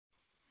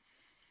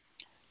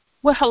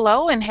Well,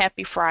 hello and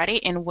happy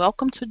Friday, and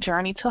welcome to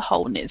Journey to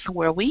Wholeness,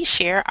 where we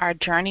share our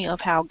journey of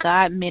how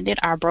God mended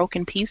our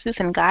broken pieces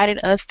and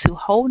guided us to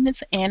wholeness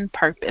and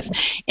purpose.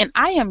 And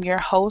I am your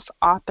host,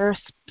 author,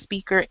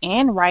 speaker,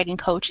 and writing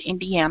coach,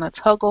 Indiana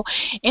Tuggle.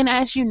 And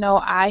as you know,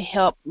 I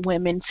help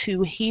women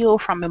to heal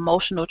from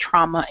emotional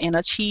trauma and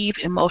achieve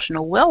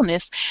emotional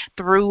wellness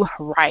through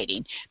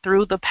writing,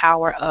 through the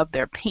power of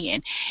their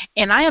pen.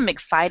 And I am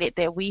excited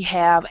that we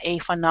have a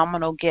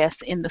phenomenal guest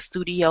in the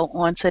studio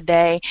on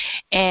today,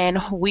 and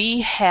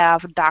we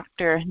have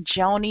Dr.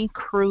 Johni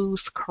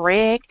Cruse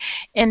Craig.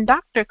 And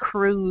Dr.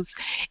 Cruse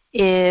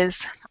is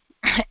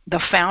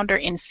the founder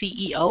and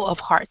CEO of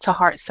Heart to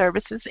Heart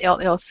Services,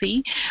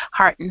 LLC,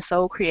 Heart and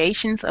Soul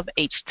Creations of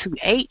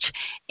H2H,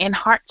 and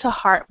Heart to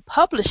Heart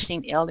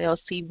Publishing,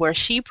 LLC, where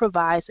she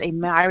provides a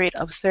myriad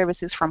of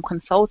services from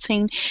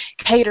consulting,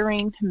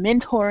 catering,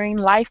 mentoring,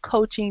 life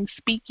coaching,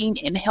 speaking,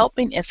 and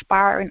helping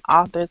aspiring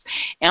authors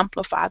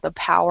amplify the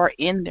power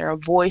in their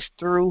voice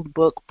through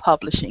book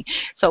publishing.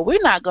 So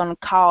we're not going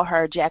to call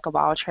her Jack of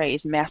all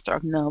trades, master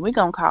of none. We're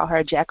going to call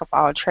her Jack of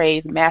all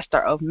trades,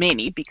 master of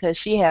many, because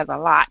she has a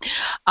lot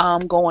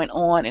going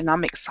on, and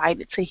I'm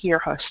excited to hear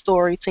her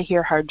story, to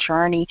hear her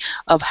journey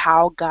of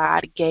how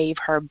God gave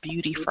her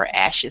beauty for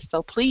ashes.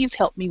 So please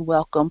help me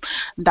welcome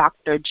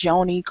Dr.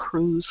 Johni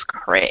Cruse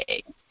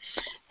Craig.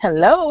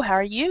 Hello, how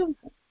are you?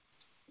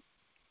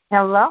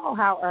 Hello,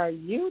 how are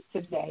you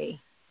today?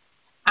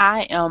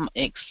 I am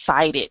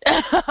excited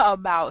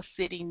about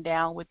sitting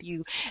down with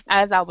you.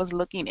 As I was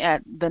looking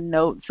at the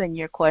notes and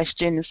your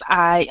questions,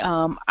 I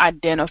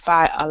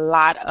identify a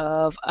lot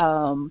of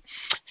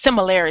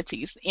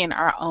similarities in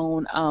our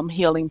own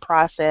healing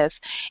process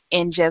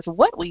and just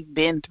what we've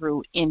been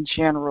through in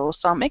general.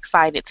 So I'm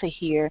excited to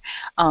hear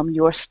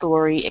your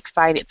story,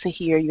 excited to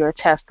hear your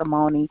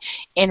testimony,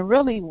 and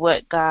really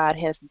what God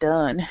has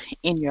done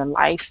in your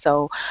life.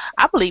 So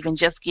I believe in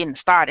just getting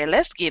started.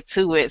 Let's get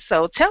to it.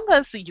 So tell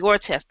us your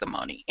testimony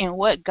and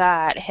what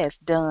God has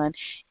done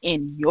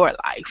in your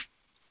life.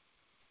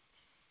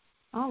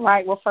 All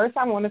right. Well, first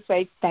I want to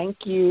say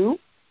thank you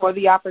for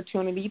the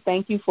opportunity.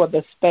 Thank you for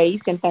the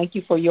space, and thank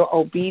you for your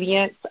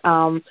obedience.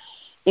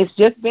 It's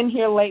just been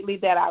here lately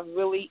that I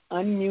really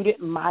unmuted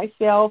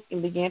myself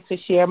and began to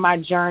share my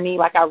journey.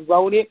 Like I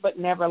wrote it but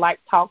never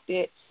talked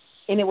it.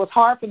 And it was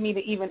hard for me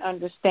to even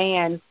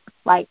understand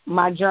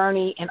my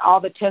journey and all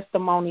the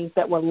testimonies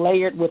that were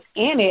layered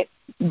within it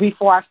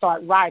before I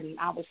started writing.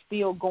 I was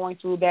still going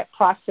through that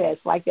process,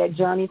 that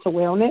journey to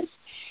wellness.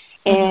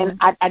 And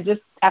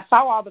I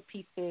saw all the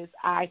pieces.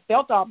 I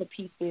felt all the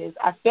pieces.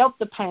 I felt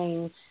the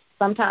pain.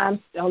 Sometimes,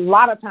 a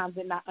lot of times,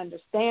 did not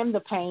understand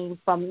the pain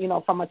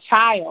from a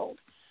child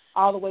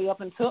all the way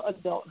up until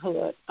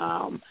adulthood.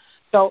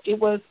 So it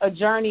was a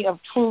journey of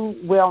true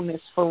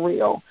wellness for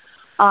real.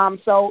 I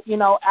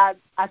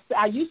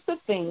used to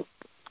think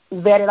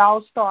that it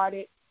all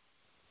started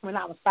when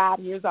I was 5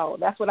 years old.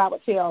 That's what I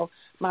would tell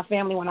my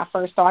family when I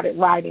first started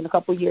writing a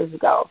couple years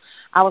ago.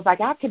 I was like,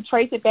 I could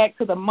trace it back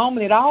to the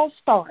moment it all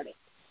started.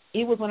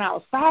 It was when I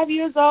was 5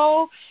 years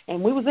old,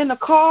 and we was in the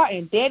car,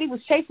 and Daddy was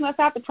chasing us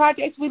out the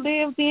projects we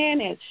lived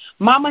in, and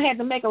Mama had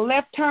to make a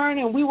left turn,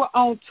 and we were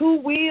on two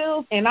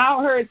wheels, and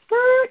I heard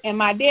skirt, and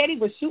my daddy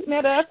was shooting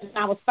at us, and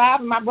I was 5,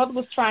 and my brother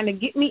was trying to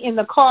get me in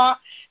the car.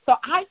 So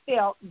I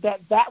felt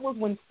that was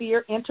when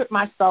fear entered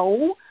my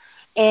soul,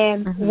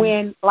 and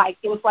when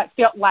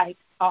felt like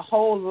a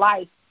whole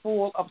life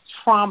full of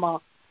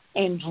trauma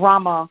and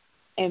drama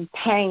and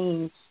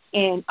pain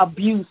and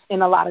abuse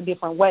in a lot of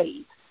different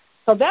ways.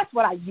 So that's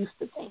what I used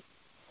to think.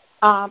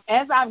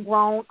 As I've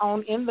grown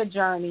on in the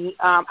journey,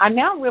 I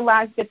now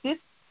realize that this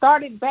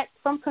started back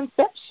from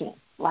conception,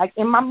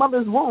 in my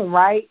mother's womb,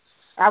 right?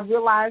 I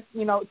realized,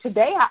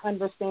 today I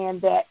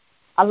understand that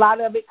a lot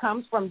of it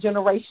comes from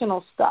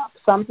generational stuff.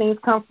 Some things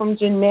come from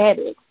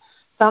genetics.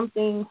 Some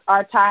things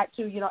are tied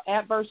to,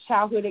 adverse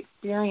childhood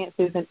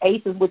experiences and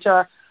ACEs, which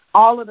are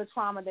all of the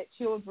trauma that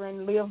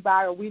children live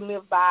by or we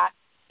live by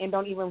and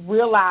don't even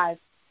realize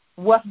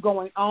what's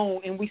going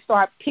on. And we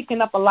start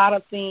picking up a lot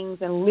of things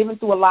and living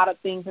through a lot of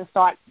things, and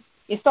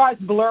it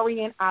starts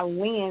blurring our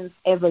lens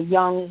as a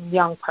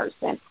young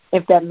person,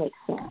 if that makes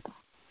sense.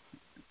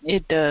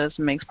 It does.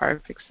 Makes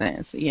perfect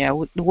sense. Yeah,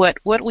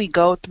 what we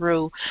go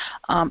through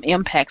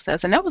impacts us.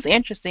 And that was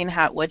interesting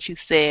what you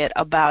said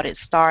about it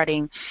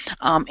starting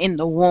in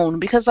the womb,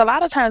 because a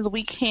lot of times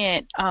we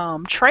can't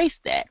trace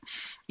that.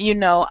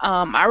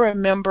 I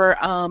remember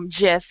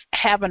just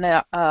having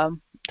a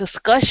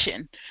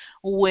discussion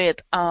with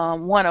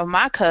one of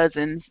my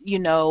cousins,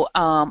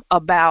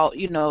 about,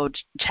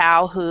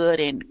 childhood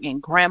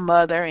and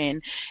grandmother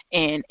and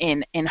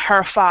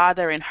her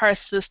father and her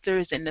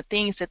sisters and the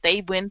things that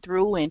they went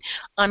through, and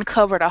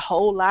uncovered a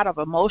whole lot of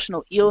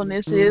emotional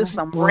illnesses,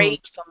 some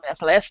rape, some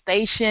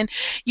molestation,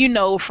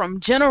 from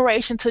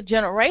generation to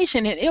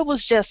generation. And it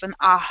was just an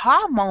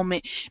aha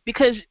moment,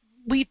 because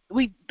we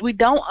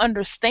don't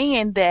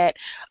understand that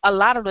a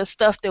lot of the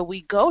stuff that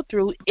we go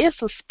through is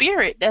a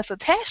spirit that's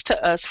attached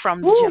to us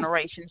from the Woo.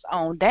 generations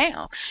on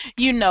down,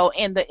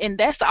 and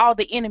that's all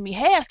the enemy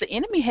has. The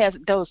enemy has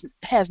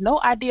no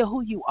idea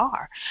who you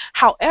are.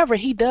 However,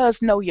 he does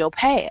know your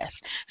past,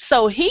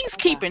 so he's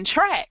Okay. keeping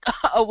track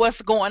of what's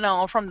going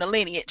on from the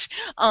lineage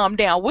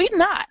down. We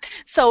not,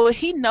 so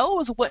he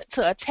knows what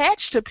to attach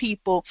to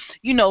people,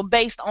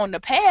 based on the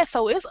past.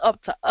 So it's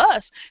up to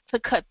us to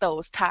cut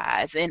those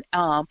ties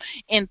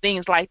and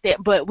things like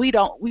that. But we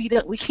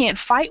can't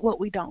fight what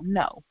we don't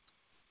know.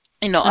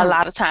 A Mm.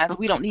 lot of times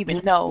we don't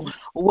even know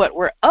what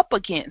we're up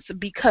against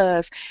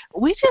because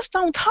we just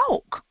don't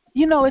talk.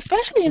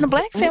 Especially in the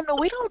black Mm. family,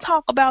 we don't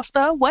talk about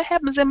stuff. What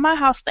happens in my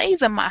house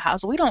stays in my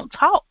house. We don't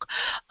talk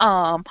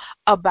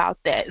about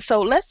that.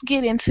 So let's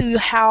get into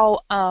how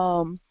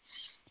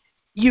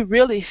you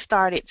really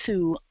started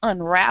to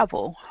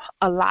unravel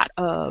a lot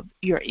of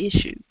your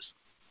issues.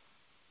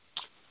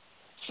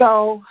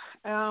 So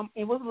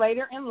it was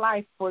later in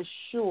life for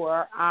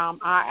sure.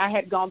 I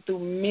had gone through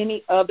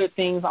many other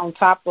things on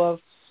top of,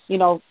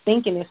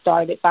 thinking it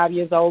started at 5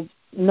 years old,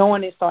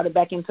 knowing it started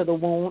back into the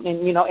womb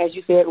and, as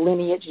you said,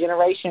 lineage,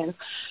 generations.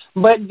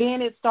 But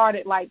then it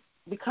started like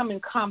becoming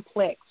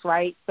complex,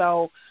 right?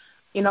 So,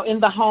 in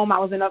the home, I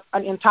was in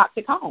an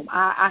toxic home.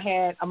 I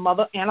had a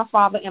mother and a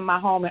father in my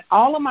home, and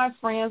all of my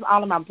friends,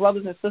 all of my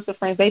brothers and sister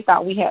friends, they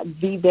thought we had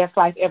the best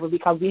life ever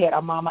because we had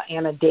a mama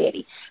and a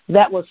daddy.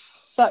 That was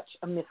such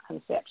a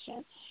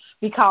misconception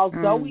because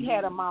though we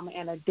had a mama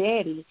and a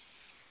daddy,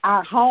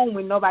 our home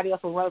when nobody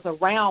else was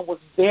around was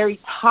very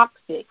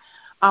toxic.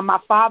 My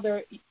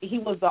father, he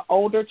was the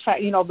older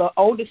child, the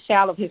oldest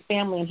child of his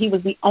family, and he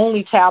was the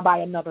only child by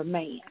another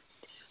man.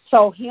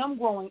 So him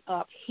growing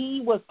up,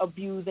 he was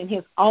abused in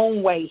his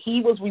own way.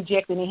 He was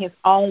rejected in his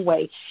own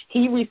way.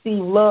 He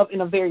received love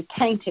in a very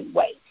tainted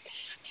way.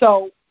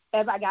 So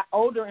as I got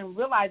older and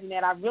realizing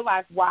that, I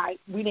realized why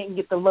we didn't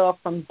get the love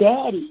from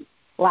daddy.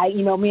 Like,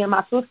 me and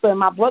my sister and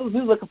my brothers,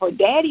 we were looking for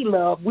daddy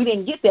love. We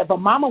didn't get that, but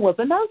mama was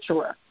a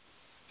nurturer.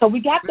 So we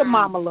got the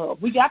mama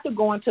love. We got to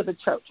go into the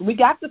church. We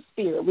got the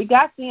spirit. We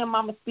got seeing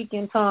mama speak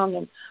in tongue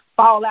and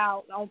fall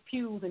out on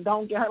pews and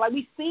don't get hurt. Like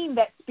we seen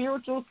that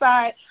spiritual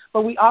side,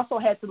 but we also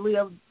had to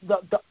live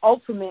the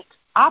ultimate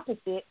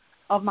opposite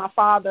of my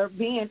father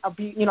being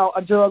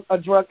a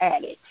drug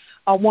addict,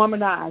 a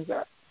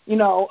womanizer,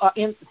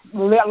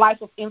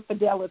 life of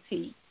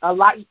infidelity, a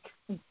lot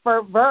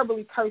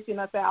verbally cursing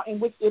us out, in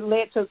which it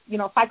led to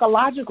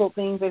psychological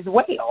things as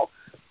well.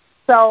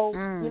 So,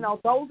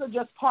 those are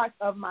just parts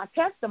of my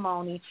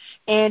testimony.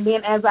 And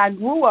then as I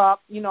grew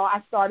up,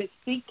 I started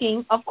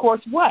seeking, of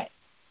course, what?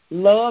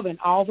 Love in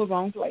all the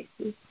wrong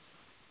places.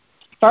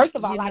 First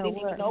of all, I didn't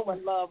even know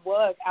what love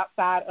was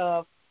outside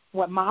of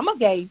what mama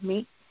gave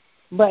me.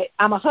 But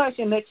I'm a hush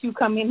and let you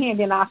come in here, and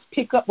then I'll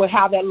pick up with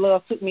how that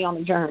love took me on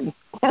the journey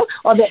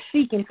or that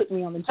seeking took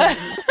me on the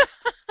journey.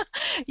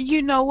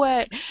 You know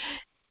what?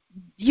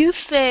 You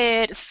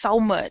said so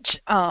much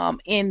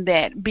in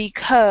that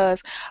because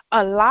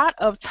a lot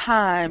of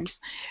times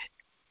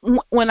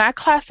when I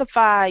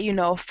classify,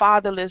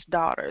 fatherless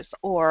daughters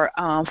or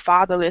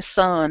fatherless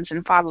sons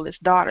and fatherless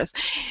daughters,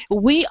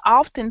 we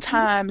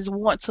oftentimes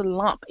want to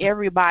lump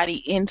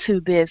everybody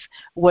into this,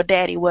 well,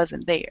 daddy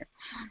wasn't there.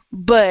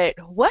 But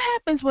what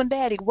happens when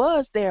daddy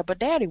was there, but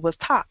daddy was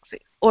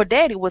toxic or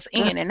daddy was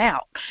in and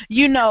out,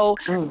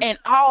 and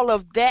all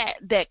of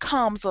that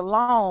comes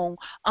along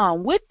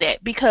with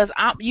that because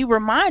you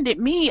reminded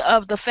me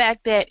of the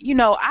fact that,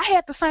 I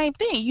had the same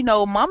thing.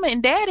 Mama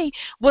and daddy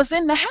was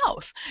in the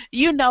house,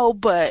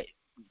 but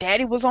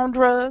daddy was on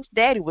drugs,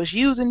 daddy was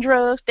using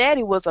drugs,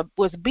 daddy was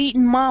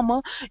beating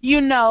mama,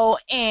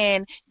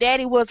 and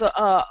daddy was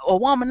a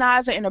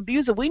womanizer and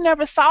abuser. We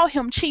never saw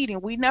him cheating.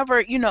 We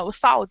never,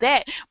 saw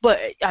that. But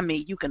I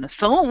mean, you can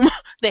assume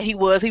that he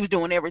was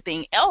doing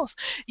everything else,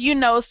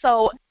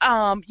 so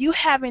you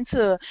having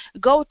to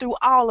go through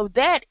all of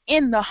that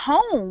in the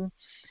home,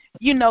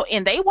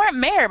 and they weren't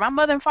married. My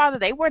mother and father,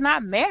 they were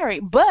not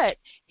married, but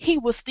he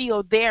was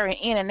still there and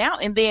in and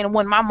out. And then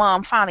when my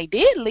mom finally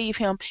did leave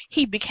him,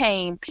 he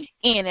became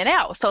in and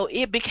out. So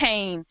it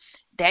became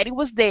daddy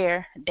was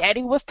there,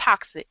 daddy was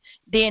toxic,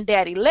 then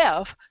daddy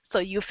left. So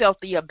you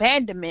felt the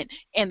abandonment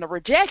and the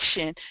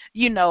rejection,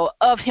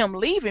 of him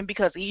leaving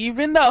because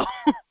even though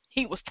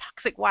he was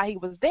toxic while he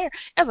was there,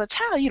 as a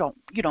child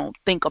you don't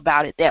think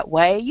about it that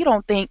way. You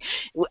don't think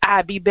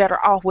I'd be better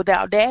off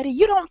without daddy.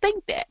 You don't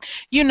think that.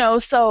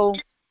 So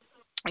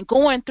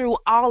going through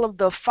all of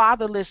the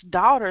fatherless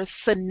daughter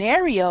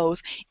scenarios,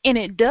 and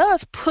it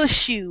does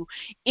push you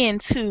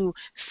into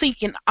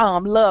seeking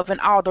love in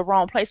all the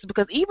wrong places,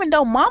 because even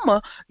though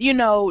mama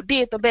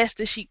did the best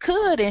that she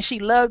could and she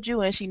loved you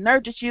and she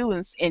nurtured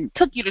you and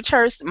took you to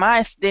church,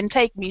 mine didn't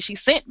take me, she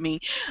sent me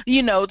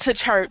to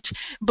church,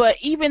 but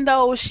even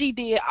though she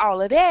did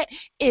all of that,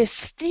 it's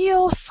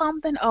still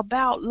something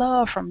about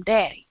love from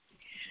daddy.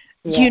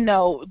 Yeah.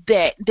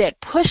 That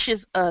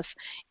pushes us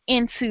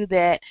into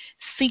that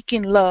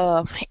seeking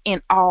love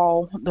in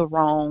all the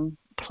wrong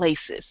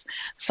places.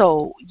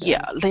 So,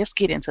 yeah, let's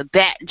get into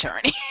that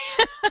journey.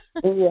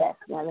 Yes,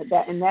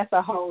 and that's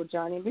a whole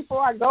journey.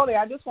 Before I go there,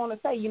 I just want to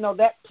say,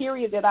 that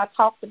period that I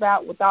talked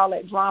about with all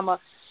that drama,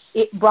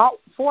 it brought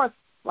forth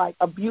like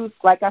abuse,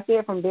 like I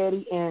said, from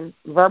daddy in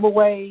verbal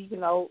ways,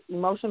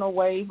 emotional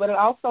ways, but it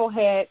also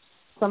had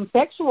some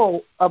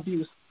sexual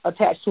abuse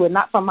attached to it,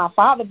 not from my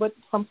father, but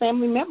from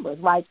family members.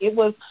 Like, it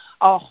was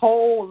a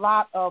whole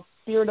lot of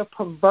spirit of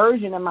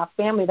perversion in my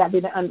family that I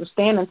didn't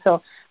understand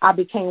until I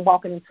began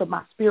walking into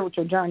my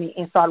spiritual journey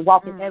and started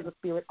walking as a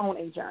spirit on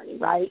a journey,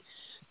 right?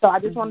 So I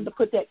just wanted to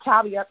put that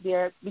caveat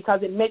there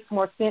because it makes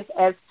more sense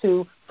as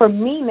to, for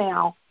me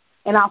now,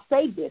 and I'll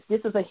say this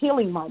is a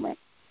healing moment.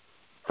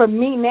 For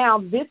me now,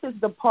 this is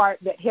the part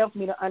that helps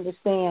me to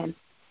understand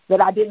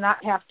that I did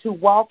not have to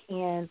walk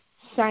in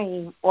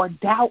shame or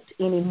doubt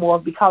anymore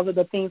because of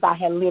the things I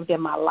had lived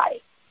in my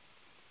life.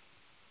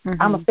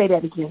 I'm going to say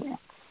that again.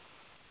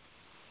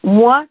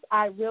 Once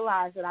I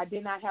realized that I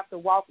did not have to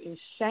walk in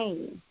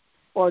shame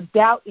or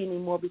doubt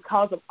anymore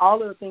because of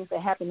all of the things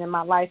that happened in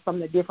my life, from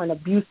the different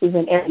abuses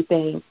and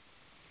everything,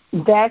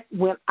 that's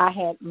when I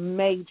had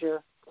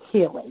major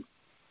healing.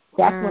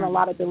 That's when a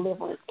lot of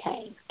deliverance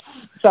came.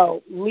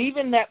 So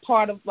leaving that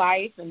part of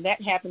life and that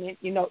happening,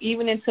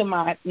 even into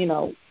my,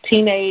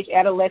 teenage,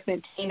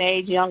 adolescent,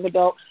 young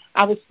adult,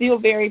 I was still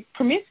very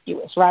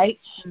promiscuous, right?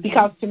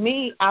 Because to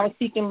me, I was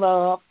seeking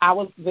love. I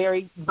was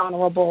very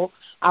vulnerable.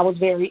 I was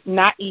very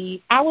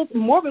naive. I was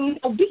morbidly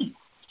obese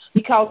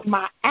because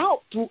my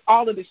out through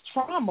all of this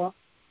trauma,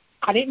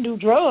 I didn't do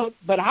drugs,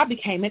 but I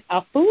became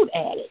a food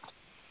addict.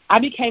 I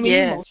became an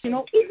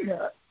emotional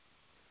eater.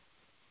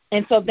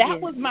 And so that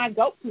was my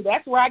go-to.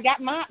 That's where I got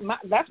my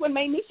that's what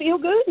made me feel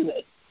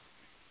good.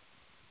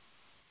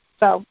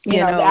 So,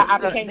 I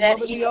became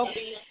morbidly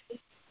obese.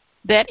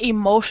 That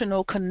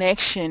emotional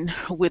connection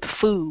with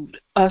food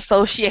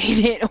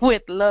associated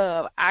with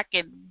love, I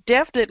can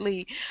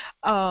definitely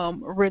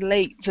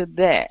relate to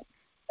that.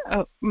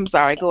 I'm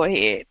sorry, go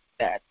ahead.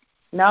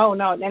 No,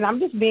 and I'm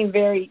just being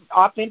very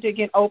authentic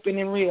and open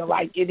and real.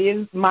 Like, it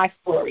is my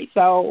story,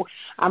 so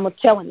I'm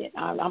telling it.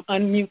 I'm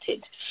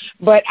unmuted.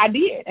 But I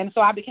did, and so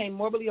I became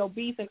morbidly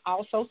obese and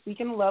also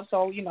seeking love.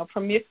 So,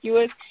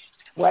 promiscuous.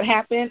 What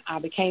happened? I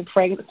became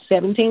pregnant,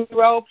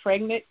 17-year-old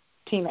pregnant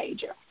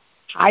teenager,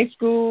 high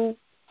school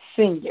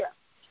senior.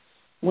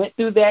 Went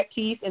through that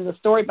piece, and the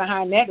story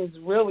behind that is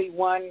really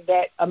one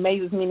that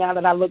amazes me now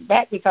that I look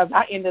back, because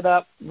I ended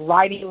up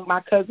writing my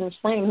cousin's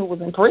friend who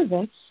was in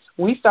prison.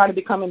 We started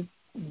becoming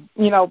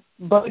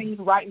buddies,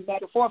 writing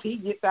back and forth. He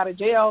gets out of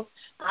jail.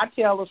 I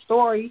tell a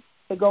story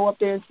to go up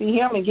there and see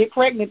him and get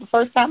pregnant the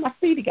first time I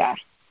see the guy.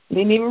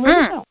 Didn't even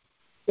really know.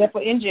 Except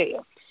for in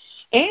jail.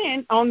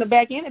 And on the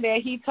back end of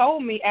that, he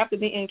told me after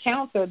the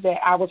encounter that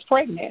I was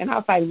pregnant. And I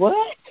was like,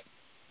 what?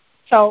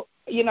 So,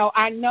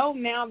 I know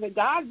now that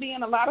God's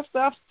being a lot of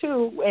stuff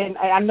too. And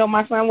I know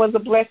my son was a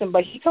blessing,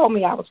 but he told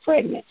me I was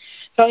pregnant.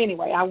 So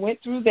anyway, I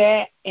went through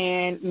that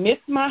and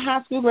missed my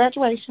high school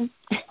graduation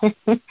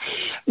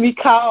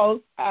because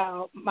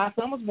my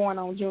son was born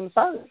on June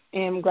the 1st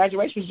and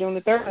graduation was June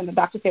the 3rd, and the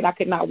doctor said I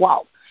could not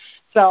walk.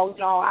 So,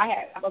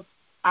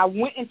 I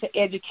went into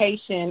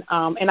education,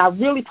 and I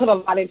really put a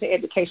lot into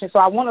education. So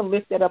I want to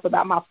lift that up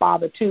about my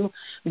father too.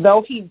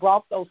 Though he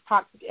brought those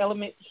toxic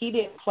elements, he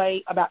didn't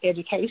play about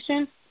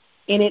education.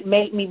 And it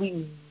made me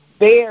be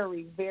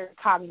very, very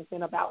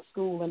cognizant about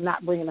school and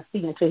not bringing a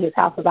C into his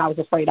house because I was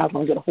afraid I was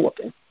going to get a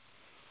whooping.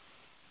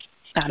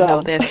 I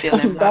know that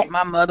feeling.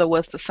 My mother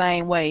was the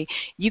same way.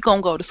 You going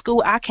to go to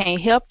school, I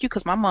can't help you,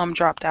 because my mom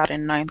dropped out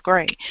in 9th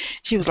grade.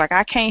 She was like,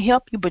 I can't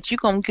help you, but you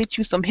going to get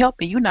you some help,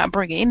 and you're not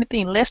bringing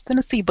anything less than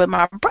a C. But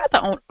my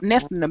brother,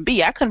 less than a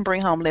B, I couldn't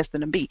bring home less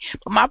than a B.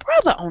 But my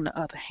brother, on the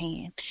other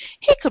hand,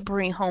 he could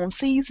bring home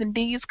C's and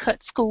D's, cut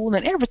school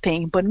and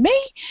everything. But me,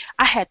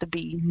 I had to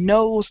be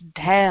nose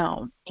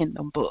down in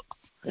the books.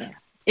 Yeah.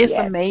 It's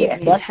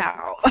amazing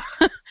how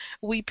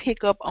we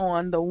pick up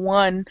on the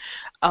one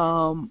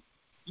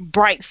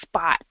bright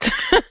spot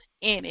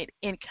in it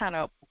and kind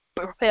of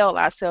propel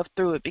ourselves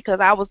through it, because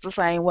I was the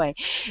same way.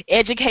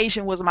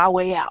 Education was my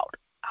way out.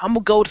 I'm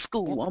gonna go to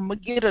school. I'm gonna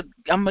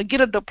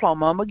get a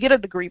diploma. I'm gonna get a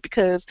degree,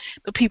 because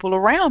the people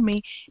around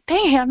me, they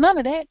ain't have none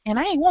of that, and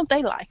I ain't want their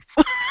life.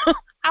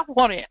 I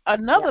wanted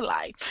another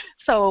life.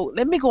 So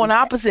let me go in the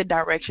opposite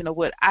direction of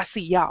what I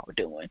see y'all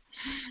doing.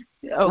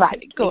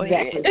 Okay, go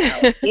ahead.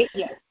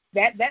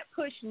 That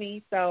pushed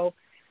me. So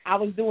I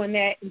was doing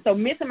that. And so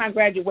missing my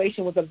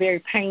graduation was a very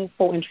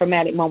painful and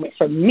traumatic moment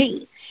for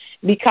me,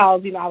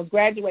 because, I was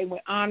graduating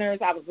with honors.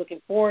 I was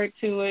looking forward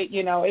to it.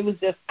 It was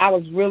just, I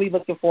was really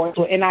looking forward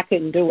to it, and I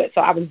couldn't do it. So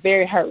I was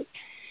very hurt.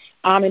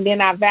 And then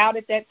I vowed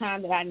at that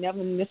time that I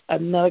never missed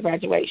another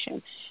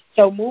graduation.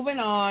 So moving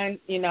on,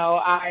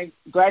 I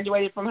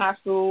graduated from high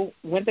school,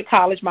 went to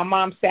college. My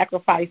mom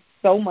sacrificed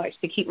so much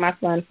to keep my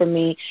son from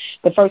me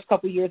the first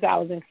couple of years I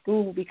was in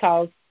school,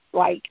 because,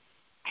 I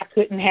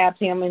couldn't have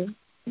him and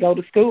go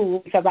to school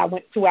because I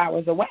went 2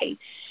 hours away.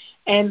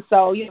 And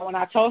so, when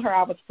I told her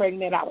I was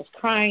pregnant, I was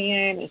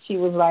crying, and she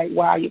was like,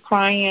 why are you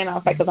crying? I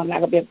was like, because I'm not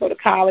going to be able to go to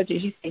college. And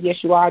she said,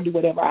 yes, you are. Do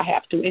whatever I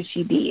have to. And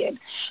she did.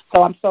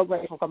 So I'm so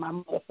grateful for my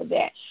mother for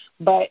that.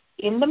 But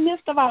in the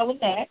midst of all of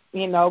that,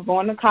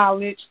 going to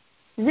college,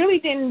 really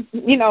didn't,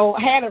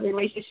 had a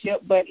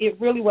relationship, but it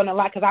really wasn't a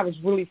lot because I was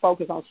really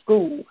focused on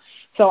school.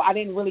 So I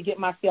didn't really get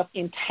myself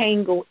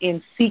entangled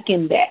in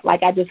seeking that.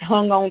 Like I just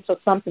hung on to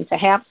something to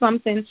have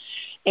something.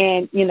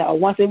 And,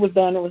 once it was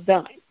done, it was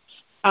done.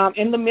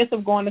 In the midst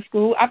of going to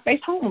school, I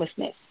faced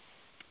homelessness.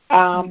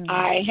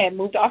 I had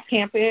moved off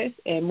campus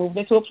and moved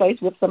into a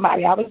place with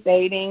somebody I was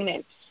dating,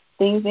 and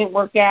things didn't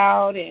work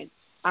out, and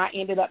I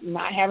ended up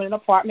not having an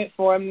apartment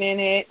for a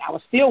minute. I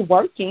was still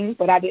working,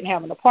 but I didn't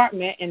have an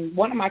apartment, and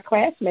one of my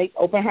classmates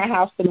opened her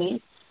house to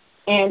me,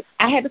 and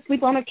I had to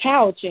sleep on a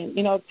couch and,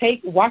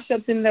 take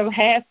wash-ups in the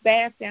half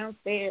bath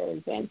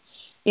downstairs, and,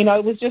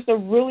 it was just a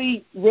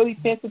really, really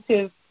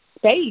sensitive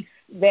space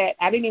that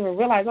I didn't even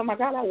realize, oh, my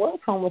God, I was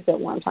homeless at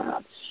one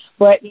time.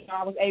 But,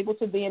 I was able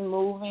to then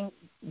move and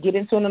get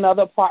into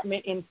another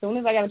apartment. And as soon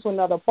as I got into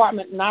another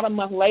apartment, not a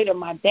month later,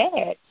 my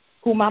dad,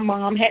 who my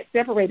mom had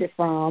separated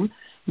from,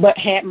 but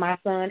had my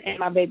son and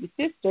my baby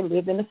sister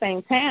lived in the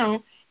same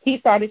town, he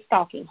started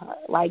stalking her,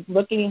 like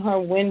looking in her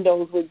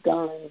windows with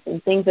guns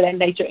and things of that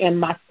nature. And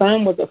my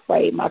son was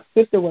afraid. My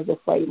sister was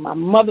afraid. My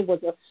mother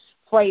was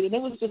afraid. And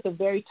it was just a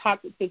very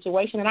toxic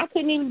situation. And I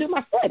couldn't even do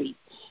my studies.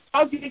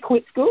 I was going to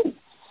quit school.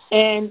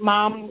 And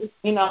Mom,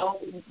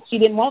 she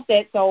didn't want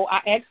that, so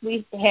I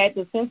actually had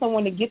to send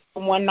someone to get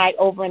them one night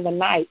over in the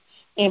night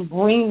and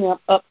bring them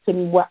up to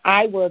where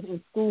I was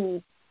in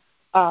school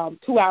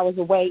 2 hours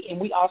away, and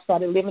we all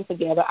started living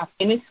together. I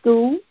finished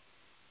school,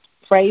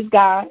 praise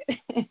God.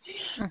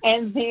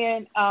 And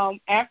then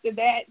after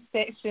that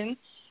section,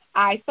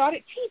 I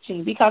started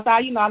teaching because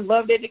I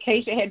loved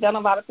education, had done a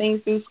lot of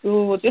things through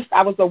school.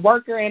 I was a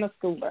worker and a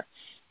schooler.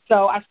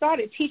 So I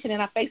started teaching,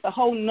 and I faced a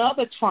whole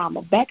nother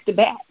trauma back to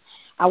back.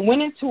 I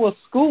went into a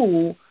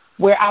school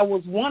where I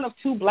was one of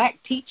two black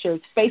teachers,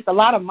 faced a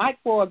lot of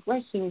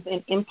microaggressions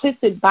and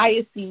implicit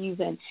biases.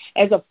 And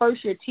as a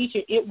first-year teacher,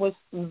 it was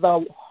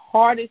the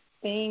hardest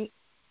thing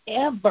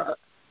ever.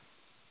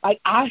 Like,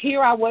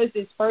 here I was,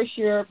 this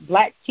first-year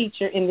black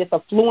teacher in this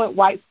affluent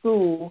white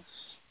school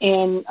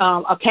in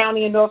a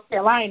county in North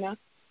Carolina,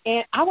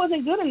 and I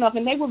wasn't good enough,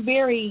 and they were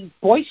very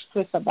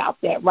boisterous about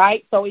that,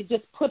 right? So it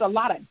just put a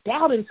lot of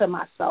doubt into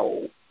my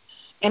soul.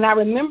 And I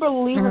remember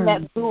leaving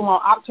that school on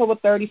October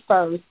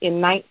 31st in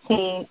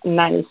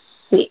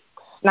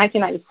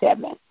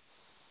 1997.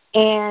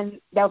 And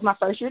that was my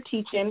first year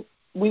teaching.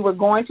 We were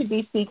going to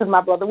D.C. because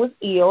my brother was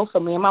ill, so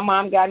me and my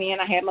mom got in.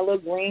 I had my little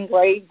green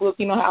grade book.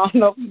 How I don't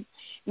know if you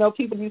know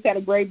people used to have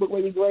a grade book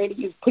where you graded,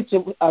 you put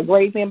your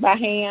grades in by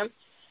hand.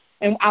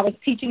 And I was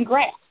teaching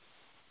graphs.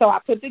 So I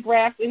put the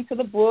graphs into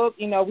the book.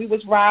 We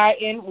was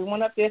riding. We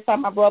went up there, saw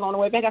my brother on the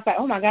way back. I said,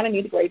 oh, my God, I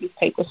need to grade these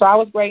papers. So I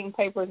was grading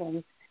papers,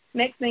 and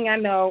next thing I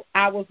know,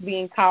 I was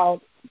being called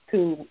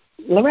to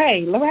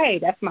Lorraine.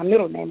 That's my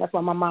middle name. That's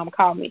what my mom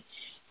called me.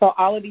 So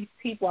all of these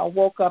people, I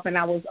woke up, and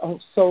I was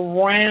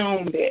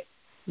surrounded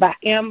by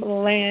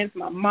ambulance,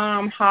 my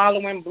mom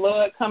hollering,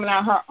 blood coming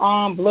out her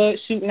arm, blood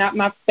shooting out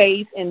my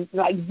face. And,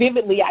 like,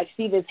 vividly, I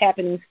see this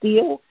happening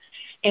still.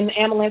 And the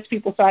ambulance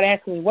people started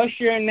asking me, what's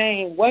your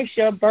name? What's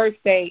your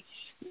birthday?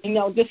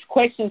 Just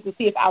questions to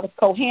see if I was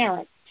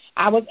coherent.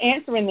 I was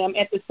answering them.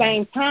 At the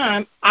same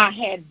time, I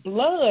had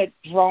blood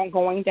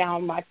going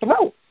down my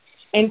throat.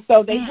 And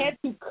so they had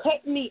to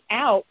cut me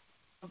out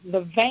of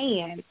the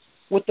van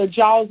with the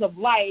jaws of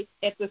life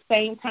at the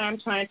same time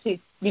trying to,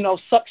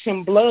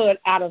 suction blood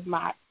out of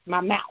my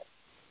mouth.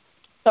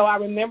 So I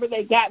remember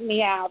they got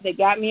me out. They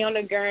got me on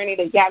the gurney.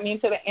 They got me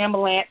into the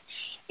ambulance.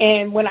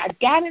 And when I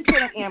got into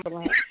the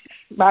ambulance,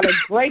 by the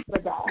grace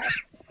of God.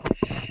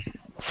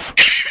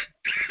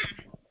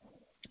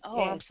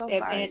 I'm so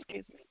sorry.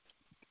 Excuse me.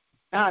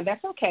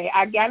 That's okay.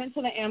 I got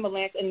into the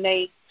ambulance, and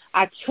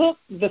I took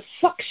the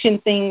suction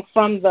thing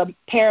from the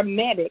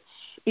paramedic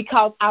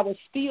because I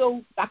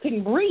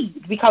couldn't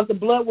breathe because the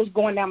blood was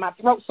going down my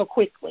throat so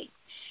quickly.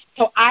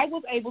 So I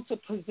was able to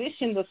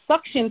position the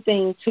suction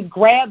thing to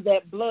grab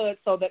that blood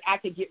so that I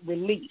could get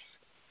relief.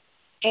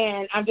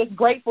 And I'm just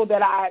grateful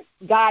that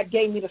God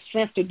gave me the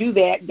strength to do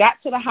that. Got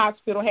to the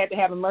hospital, had to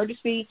have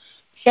emergency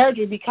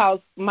surgery because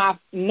my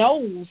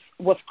nose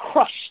was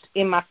crushed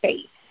in my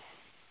face.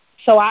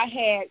 So I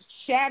had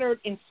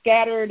shattered and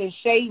scattered and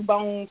shaved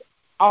bones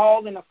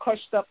all in a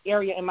crushed up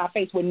area in my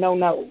face with no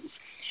nose.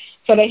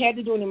 So they had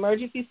to do an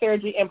emergency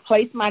surgery and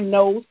place my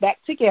nose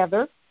back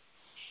together,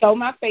 sew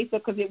my face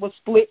up because it was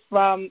split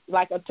from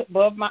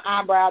above my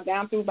eyebrow,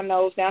 down through my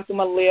nose, down through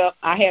my lip.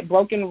 I had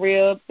broken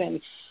ribs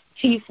and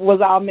teeth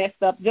was all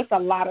messed up, just a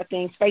lot of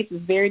things. Face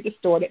is very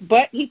distorted.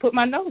 But he put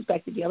my nose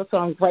back together, so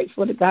I'm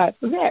grateful to God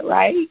for that,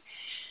 right?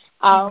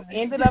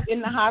 Ended up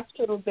in the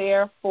hospital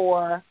there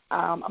for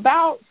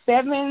about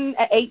 7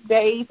 or 8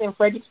 days in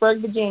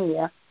Fredericksburg,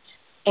 Virginia,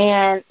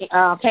 and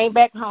came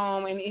back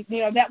home. And,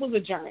 that was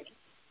a journey.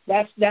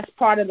 that's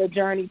part of the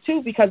journey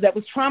too, because that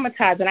was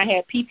traumatizing. I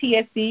had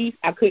PTSD.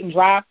 I couldn't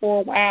drive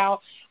for a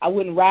while. I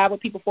wouldn't ride with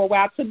people for a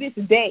while. To this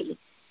day,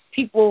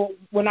 people,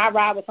 when I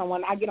ride with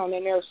someone, I get on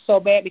their nerves so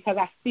bad because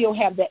I still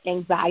have that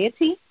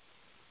anxiety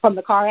from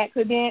the car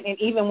accident, and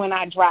even when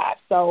I drive.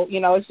 So,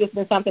 it's just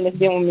been something that's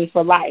been with me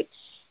for life.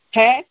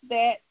 Got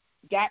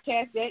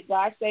past that,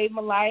 God saved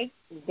my life.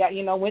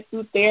 Went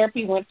through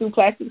therapy, went through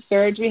plastic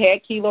surgery,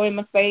 had keloid in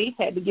my face,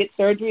 had to get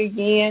surgery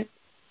again.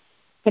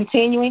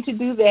 Continuing to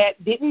do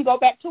that, didn't go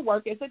back to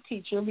work as a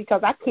teacher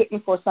because I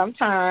couldn't for some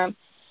time.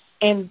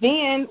 And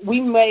then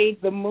we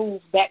made the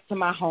move back to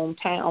my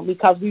hometown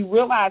because we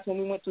realized when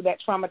we went through that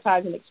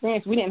traumatizing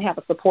experience, we didn't have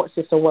a support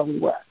system where we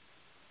were.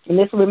 And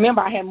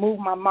remember, I had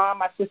moved my mom,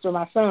 my sister, and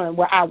my son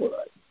where I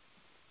was.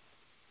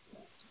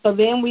 So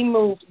then we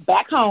moved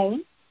back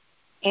home.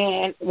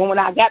 And when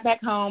I got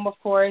back home, of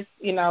course,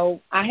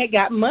 I had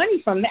got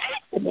money from the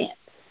accident.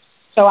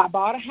 So I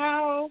bought a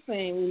house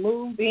and we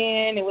moved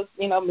in. It was,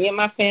 me and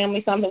my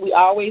family, something we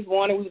always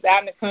wanted. We was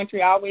out in the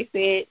country. I always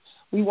said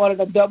we wanted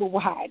a double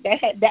wide.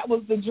 That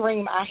was the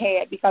dream I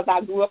had because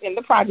I grew up in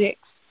the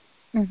projects.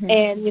 Mm-hmm.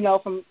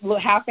 And, from little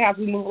house to house,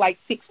 we moved like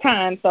 6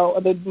 times. So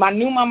my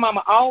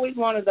mama always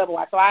wanted a double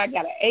wide. So I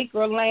got an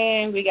acre of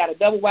land. We got a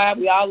double wide.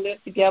 We all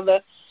lived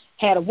together.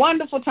 Had a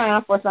wonderful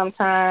time for some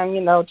time,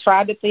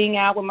 tried the thing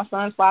out with my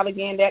son's father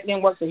again. That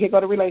didn't work. So here go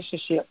the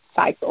relationship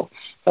cycle.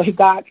 So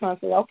God comes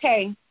and said,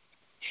 okay,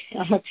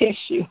 I'm going to test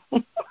you.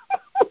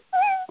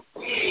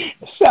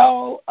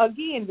 So,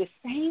 again, the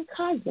same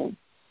cousin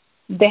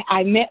that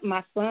I met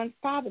my son's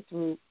father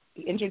through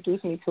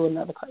introduced me to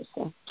another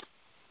person.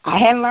 I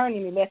hadn't learned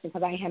any lesson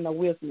because I didn't have no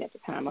wisdom at the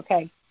time,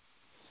 okay?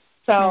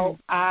 So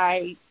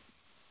I,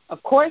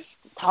 of course,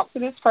 talked to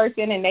this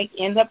person, and they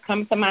end up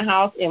coming to my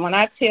house. And when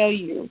I tell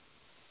you,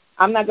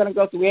 I'm not going to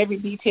go through every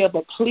detail,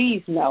 but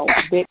please know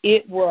that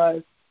it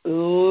was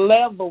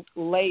leveled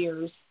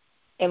layers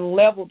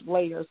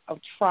of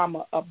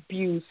trauma,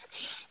 abuse,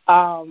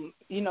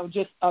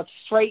 just a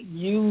straight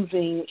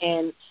using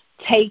and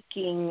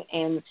taking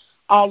and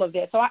all of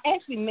that. So I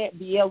actually met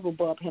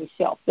Beelzebub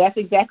himself. That's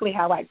exactly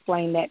how I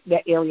explained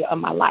that area of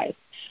my life.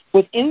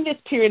 Within this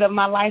period of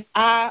my life,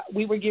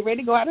 we were getting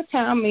ready to go out of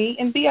town, me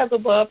and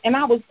Beelzebub, and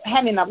I was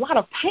having a lot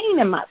of pain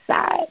in my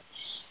side.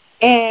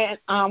 And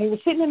we were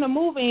sitting in the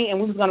movie, and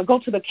we was going to go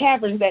to the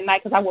caverns that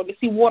night because I wanted to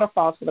see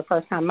waterfalls for the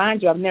first time.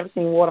 Mind you, I've never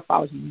seen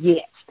waterfalls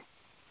yet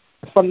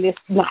from this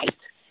night.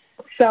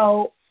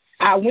 So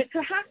I went to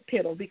the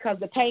hospital because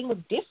the pain was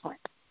different.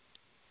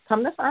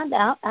 Come to find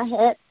out, I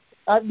had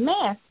a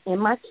mass in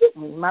my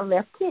kidney, my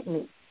left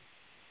kidney.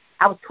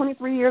 I was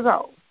 23 years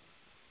old.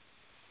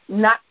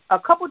 Not a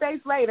couple days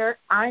later,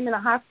 I'm in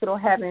a hospital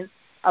having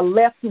a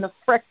left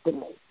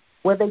nephrectomy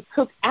where they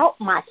took out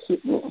my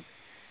kidney.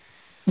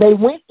 They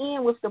went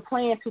in with the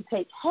plan to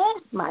take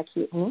half my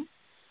kidney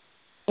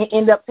and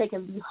end up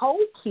taking the whole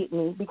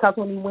kidney because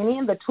when he went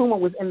in, the tumor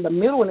was in the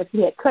middle, and if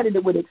he had cut it,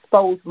 it would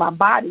expose my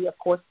body, of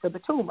course, to the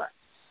tumor.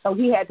 So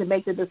he had to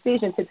make the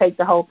decision to take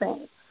the whole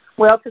thing.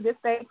 Well, to this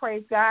day,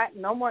 praise God,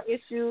 no more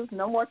issues,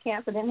 no more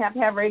cancer, didn't have to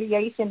have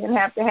radiation, didn't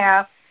have to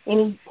have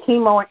any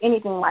chemo or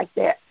anything like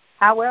that.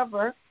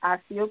 However, I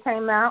still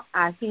came out,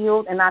 I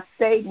healed, and I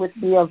stayed with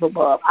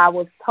Beelzebub. I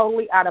was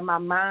totally out of my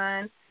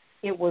mind.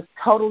 It was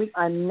totally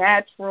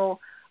unnatural.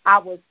 I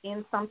was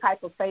in some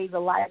type of phase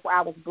of life where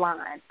I was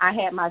blind. I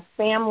had my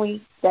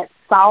family that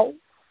saw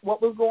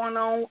what was going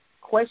on,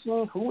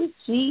 questioning who is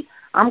she.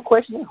 I'm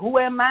questioning who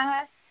am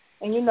I.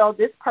 And,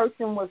 this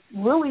person was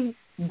really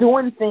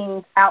doing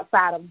things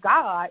outside of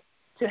God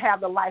to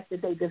have the life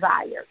that they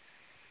desired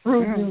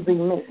through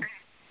using me.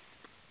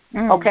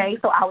 Okay,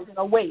 so I was in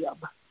a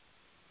web.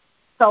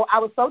 So I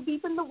was so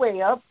deep in the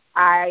web,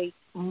 I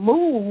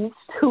moved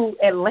to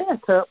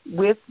Atlanta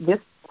with this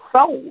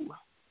soul,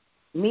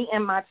 me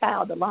and my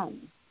child alone.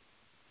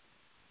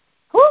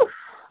 Whew,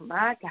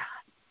 my God.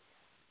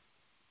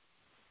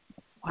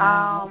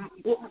 Wow.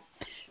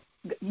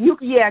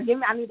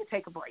 I need to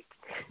take a break.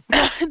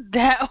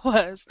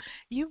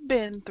 You've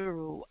been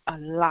through a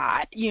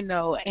lot, and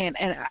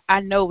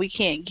I know we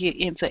can't get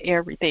into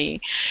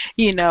everything,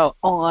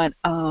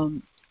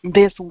 on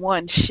this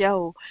one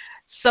show.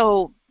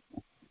 So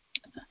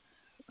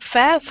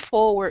fast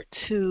forward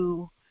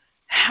to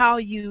how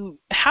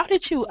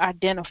did you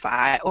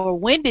identify, or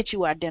when did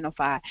you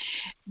identify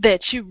that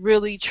you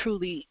really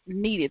truly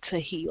needed to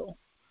heal?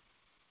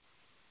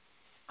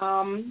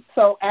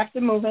 So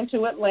after moving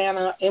to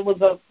Atlanta, it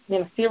was a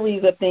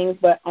series of things,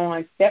 but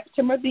on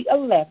September the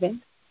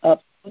 11th of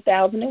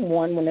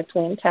 2001, when the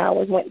Twin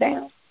Towers went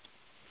down,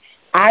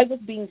 I was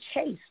being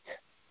chased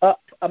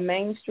up a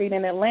main street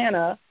in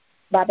Atlanta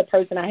by the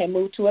person I had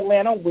moved to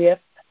Atlanta with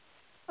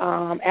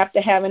after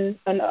having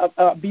an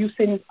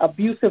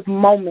abusive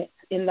moment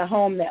in the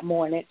home that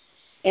morning.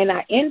 And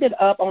I ended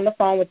up on the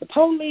phone with the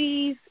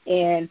police,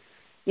 and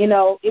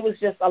it was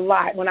just a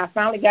lot. When I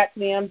finally got to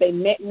them, they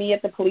met me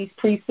at the police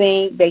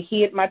precinct. They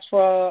hid my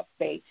truck.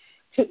 They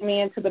took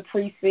me into the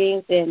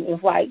precinct, and it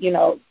was like,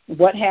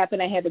 what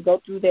happened? I had to go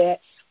through that.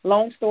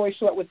 long story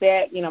short with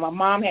that, my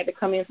mom had to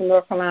come in from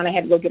North Carolina. I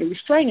had to go get a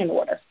restraining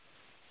order.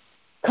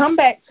 Come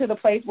back to the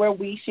place where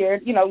we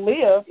shared,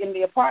 lived in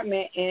the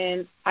apartment,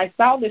 and I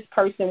saw this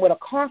person with a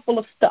car full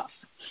of stuff.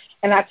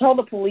 And I told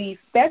the police,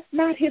 that's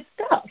not his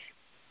stuff.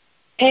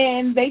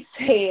 And they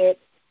said,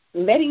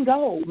 let him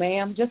go,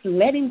 ma'am. Just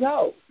let him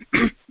go.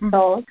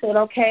 So I said,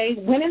 okay.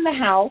 Went in the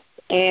house,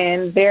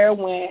 and there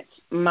went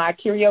my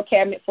curio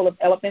cabinet full of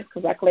elephants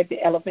because I collected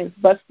elephants,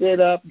 busted it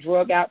up,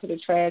 drug out to the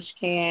trash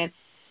can,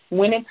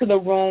 went into the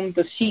room.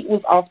 The sheet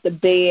was off the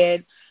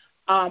bed.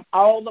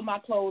 All of my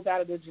clothes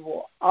out of the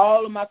drawer,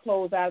 all of my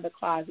clothes out of the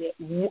closet.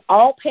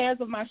 All pairs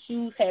of my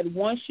shoes had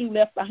one shoe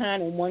left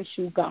behind and one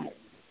shoe gone.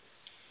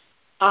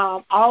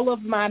 All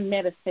of my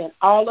medicine,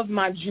 all of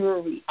my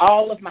jewelry,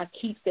 all of my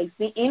keepsakes,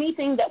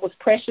 anything that was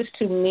precious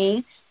to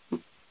me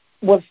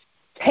was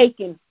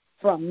taken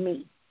from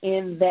me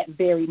in that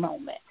very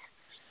moment.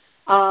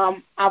 I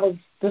was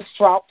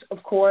distraught,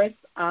 of course,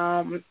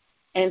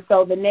 and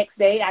so the next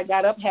day I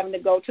got up having to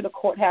go to the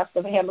courthouse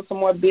to handle some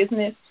more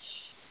business,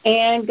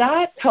 and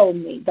God told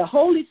me, the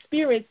Holy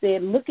Spirit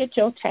said, look at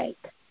your tank.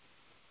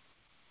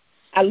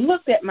 I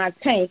looked at my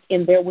tank,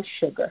 and there was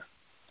sugar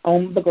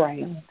on the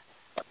ground.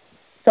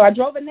 So I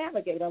drove a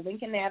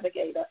Lincoln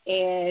Navigator,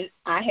 and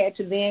I had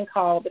to then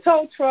call the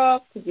tow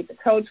truck to get the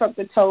tow truck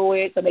to tow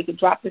it so they could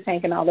drop the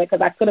tank and all that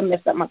because I could have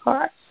messed up my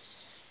car.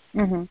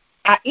 Mm-hmm.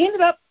 I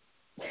ended up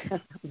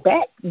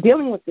back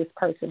dealing with this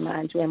person,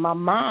 mind you, and my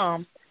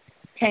mom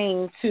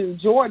came to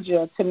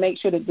Georgia to make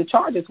sure that the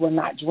charges were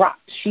not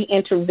dropped. She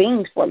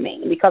intervened for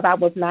me because I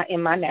was not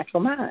in my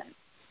natural mind.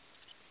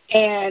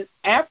 And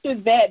after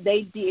that,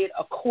 they did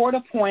a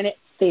court-appointed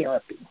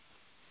therapy.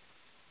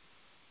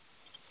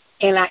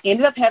 And I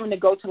ended up having to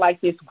go to like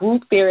this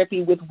group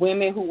therapy with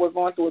women who were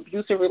going through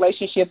abusive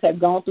relationships, had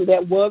gone through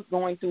that, was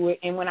going through it.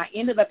 And when I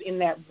ended up in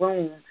that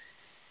room,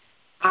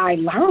 I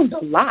learned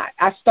a lot.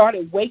 I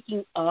started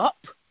waking up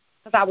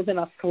because I was in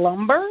a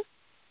slumber.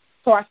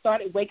 So I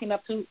started waking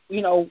up to,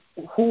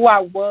 who I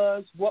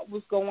was, what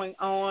was going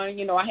on.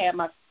 I had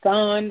my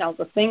son. I was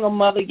a single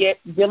mother yet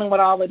dealing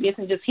with all of this.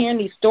 And just hearing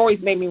these stories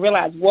made me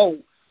realize, whoa,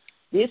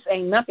 this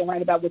ain't nothing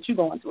right about what you're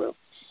going through.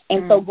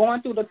 And so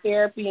going through the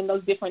therapy and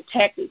those different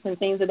tactics and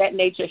things of that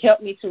nature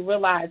helped me to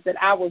realize that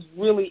I was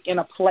really in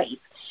a place.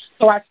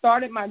 So I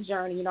started my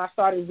journey. I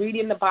started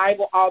reading the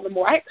Bible all the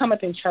more. I had come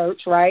up in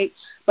church, right,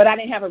 but I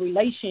didn't have a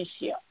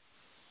relationship.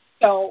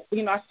 So,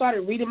 I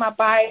started reading my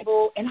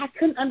Bible, and I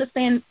couldn't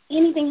understand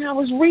anything I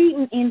was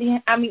reading.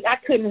 I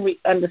couldn't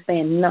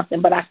understand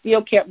nothing, but I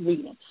still kept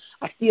reading.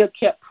 I still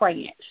kept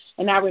praying.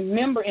 And I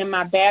remember in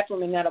my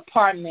bathroom in that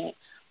apartment,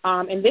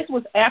 and this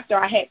was after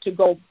I had to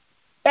go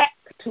back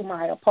to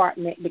my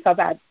apartment because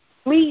I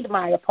fled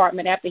my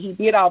apartment after he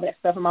did all that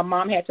stuff, and my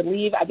mom had to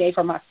leave. I gave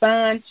her my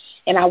son,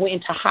 and I went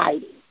into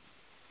hiding.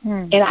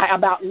 And I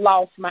about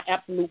lost my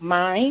absolute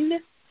mind.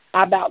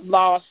 I about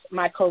lost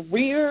my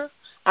career.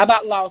 I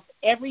about lost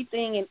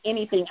everything and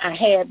anything I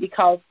had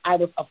because I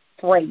was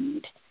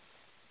afraid.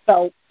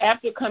 So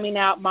after coming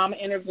out, Mama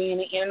intervened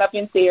and ended up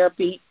in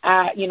therapy.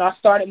 I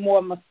started more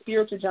of my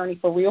spiritual journey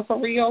for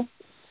real.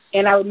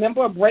 And I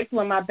remember a breakthrough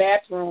in my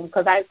bathroom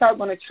because I started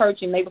going to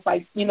church, and they was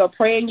like,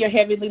 pray in your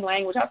heavenly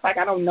language. I was like,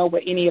 I don't know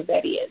what any of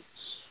that is.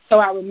 So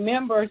I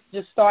remember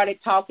just started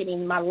talking,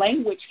 and my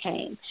language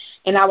came.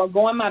 And I would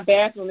go in my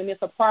bathroom in this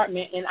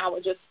apartment, and I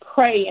would just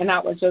pray, and I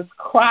would just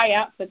cry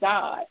out to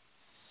God.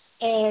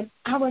 And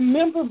I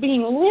remember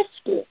being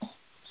lifted.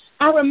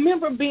 I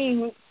remember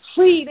being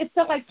freed. It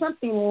felt like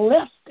something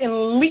left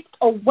and leaped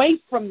away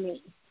from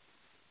me.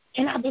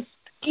 And I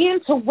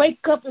began to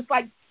wake up. It's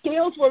like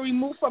scales were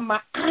removed from my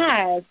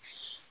eyes.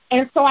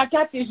 And so I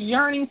got this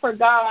yearning for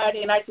God,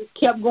 and I just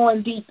kept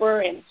going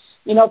deeper. And,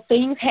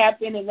 things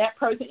happened, and that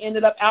person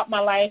ended up out my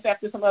life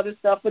after some other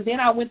stuff. But then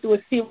I went through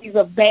a series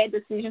of bad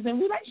decisions in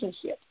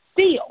relationships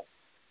still,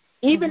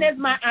 even as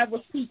my eyes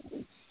were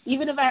speaking.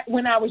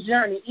 When I was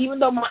journeying, even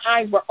though my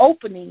eyes were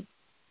opening,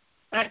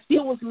 I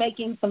still was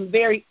making some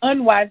very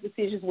unwise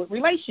decisions with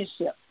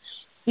relationships.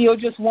 Still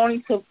just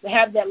wanting to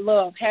have that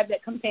love, have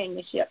that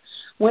companionship.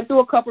 Went through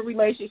a couple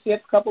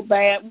relationships, a couple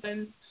bad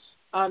ones,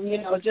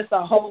 just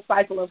a whole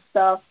cycle of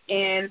stuff.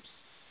 And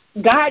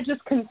God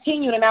just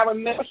continued. And I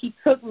remember He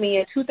took me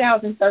in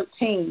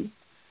 2013.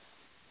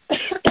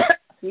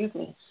 Excuse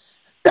me.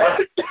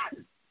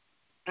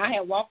 I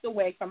had walked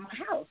away from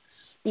my house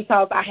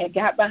because I had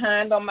got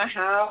behind on my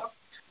house.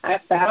 I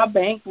filed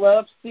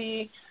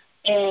bankruptcy.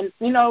 And,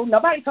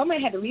 nobody told me I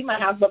had to leave my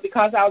house, but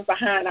because I was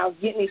behind, I was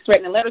getting these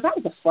threatening letters. I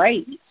was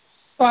afraid.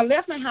 So I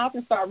left my house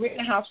and started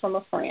renting a house from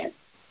a friend.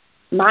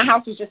 My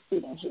house was just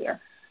sitting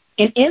here.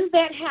 And in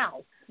that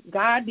house,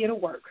 God did a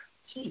work.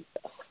 Jesus.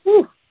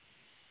 Whew.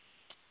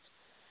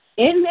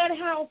 In that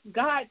house,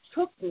 God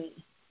took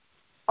me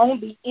on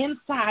the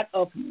inside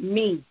of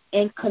me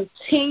and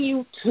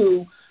continued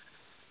to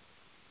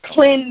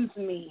cleanse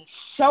me,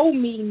 show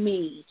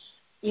me,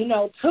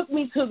 took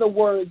me to the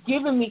Word,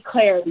 giving me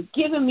clarity,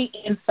 giving me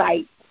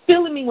insight,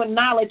 filling me with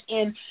knowledge.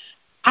 And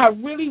I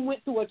really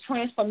went through a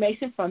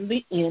transformation from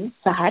the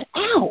inside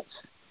out.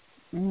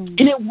 And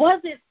it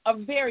wasn't a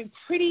very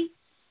pretty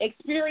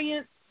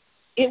experience.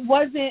 It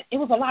was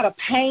a lot of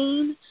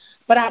pain,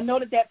 but I know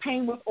that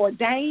pain was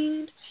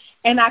ordained.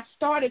 And I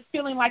started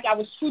feeling like I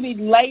was truly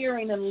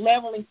layering and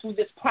leveling through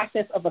this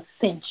process of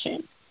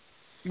ascension.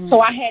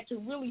 So I had to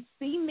really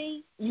see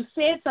me. You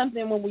said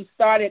something when we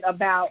started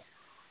about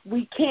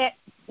we can't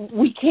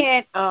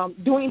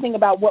do anything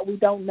about what we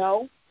don't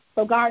know.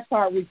 So God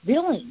started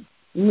revealing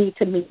me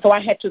to me. So I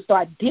had to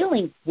start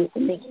dealing with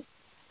me.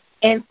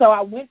 And so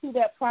I went through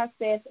that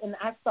process, and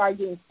I started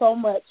getting so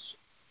much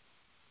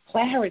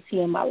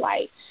clarity in my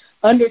life,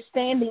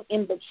 understanding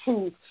in the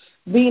truth,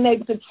 being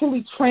able to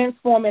truly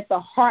transform at the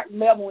heart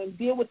level and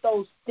deal with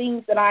those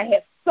things that I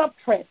had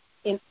suppressed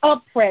and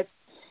oppressed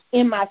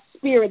in my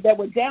spirit that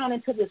were down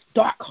into this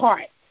dark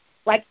heart.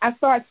 Like I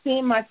started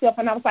seeing myself,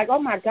 and I was like, oh,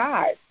 my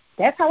God,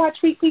 that's how I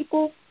treat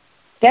people?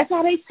 That's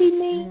how they see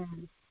me?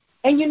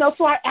 And,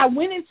 so I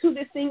went into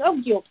this thing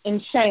of guilt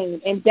and shame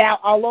and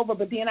doubt all over,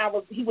 but then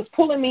he was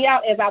pulling me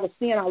out as I was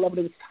seeing all over.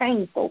 It was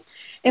painful.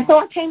 And so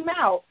I came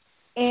out,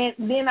 and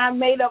then I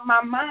made up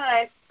my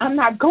mind, I'm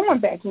not going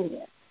back in.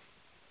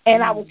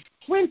 And I was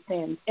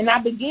strengthened, and I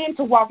began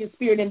to walk in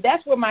spirit, and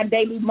that's where my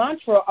daily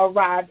mantra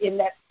arrived in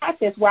that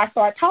process where I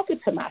started talking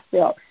to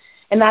myself.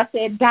 And I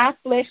said, die,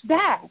 flesh,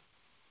 die.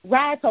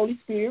 Rise, Holy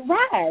Spirit,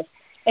 rise.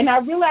 And I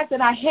realized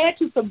that I had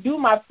to subdue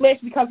my flesh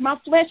because my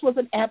flesh was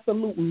an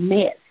absolute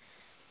mess.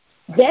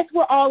 That's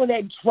where all of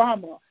that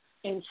drama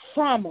and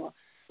trauma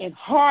and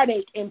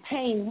heartache and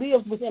pain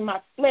lives within my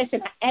flesh,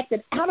 and I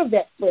acted out of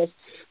that flesh.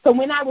 So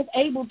when I was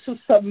able to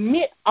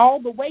submit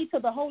all the way to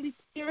the Holy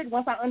Spirit,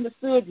 once I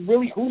understood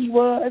really who he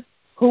was,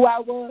 who I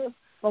was,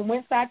 from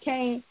whence I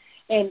came,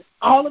 and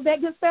all of that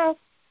good stuff,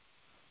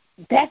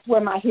 that's where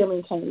my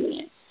healing came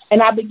in.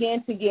 And I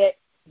began to get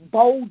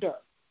bolder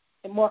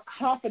and more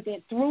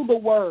confident through the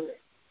Word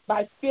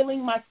by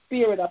filling my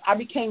spirit up. I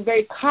became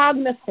very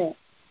cognizant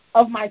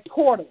of my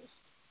portals,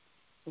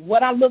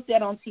 what I looked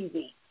at on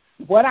TV,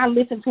 what I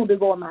listened to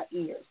go in my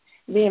ears,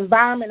 the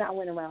environment I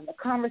went around, the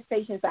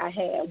conversations I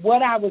had,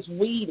 what I was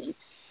reading.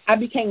 I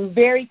became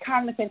very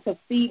cognizant to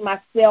feed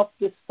myself,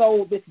 this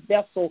soul, this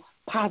vessel,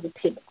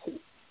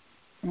 positivity.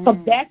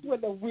 So that's where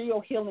the real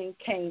healing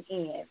came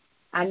in.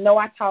 I know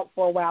I talked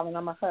for a while, and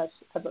I'm a hush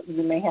because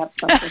you may have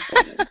something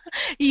for me.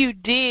 You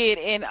did,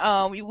 and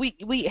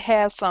we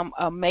have some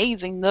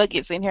amazing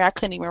nuggets in here. I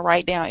couldn't even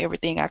write down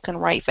everything. I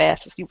couldn't write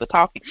fast as you were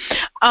talking.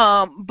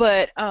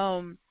 But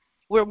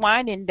we're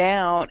winding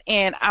down,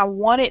 and I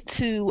wanted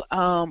to,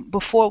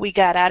 before we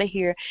got out of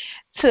here,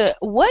 to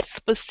what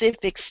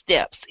specific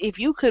steps, if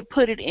you could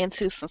put it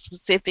into some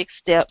specific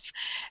steps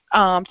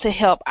to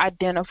help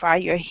identify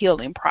your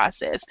healing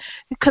process,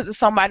 because if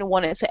somebody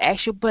wanted to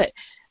ask you, but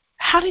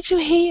how did you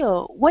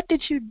heal? What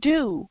did you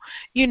do?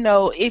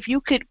 If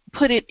you could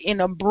put it in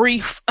a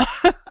brief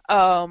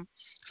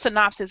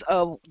synopsis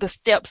of the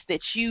steps that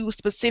you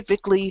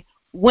specifically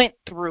went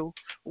through,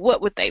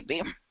 what would they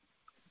be?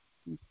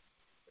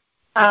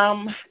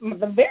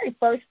 The very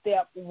first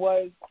step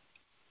was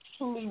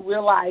truly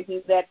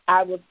realizing that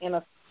I was in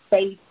a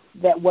space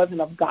that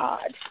wasn't of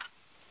God.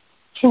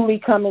 Truly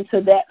coming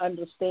to that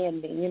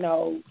understanding,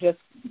 just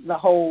the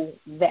whole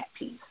that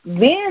piece.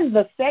 Then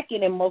the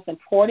second and most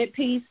important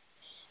piece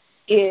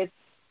is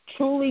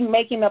truly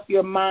making up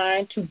your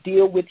mind to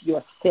deal with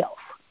yourself.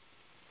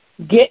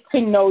 Get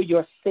to know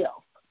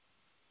yourself.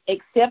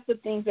 Accept the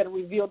things that are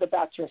revealed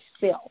about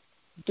yourself.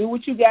 Do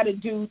what you got to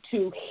do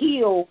to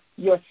heal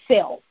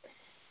yourself,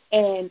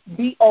 and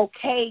be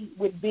okay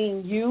with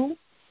being you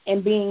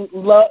and being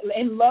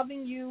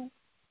loving you,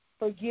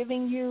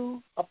 forgiving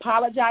you,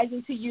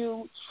 apologizing to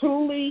you,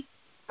 truly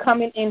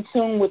coming in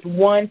tune with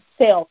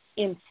oneself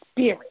in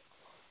spirit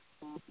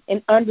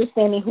and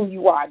understanding who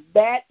you are.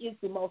 That is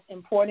the most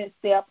important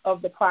step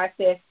of the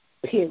process,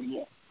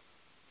 period.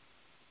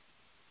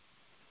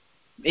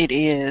 It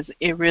is.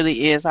 It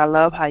really is. I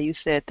love how you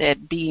said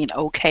that, being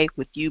okay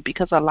with you,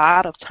 because a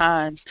lot of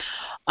times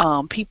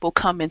people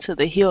come into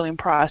the healing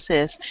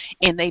process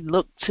and they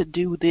look to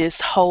do this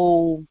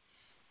whole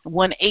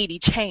 180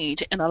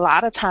 change, and a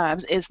lot of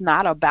times it's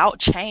not about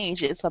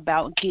change. It's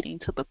about getting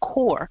to the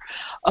core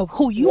of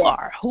who you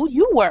are, who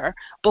you were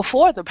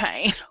before the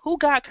pain, who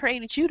God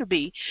created you to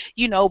be,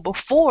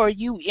 before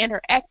you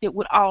interacted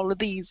with all of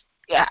these,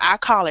 I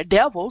call it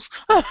devils,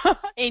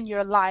 in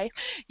your life,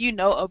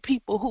 of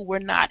people who were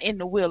not in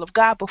the will of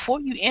God.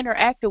 Before you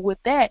interacted with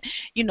that,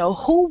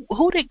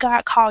 who did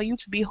God call you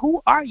to be?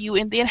 Who are you?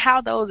 And then how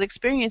those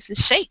experiences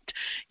shaped,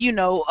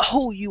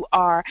 who you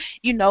are,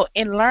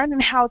 and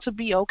learning how to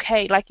be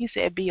okay. Like you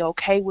said, be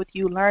okay with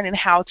you, learning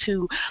how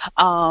to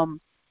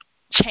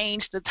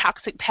change the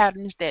toxic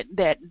patterns that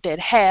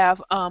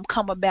have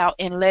come about,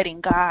 and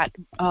letting God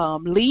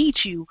lead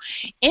you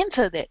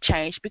into that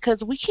change, because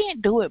we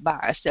can't do it by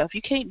ourselves.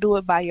 You can't do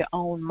it by your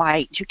own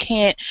might. You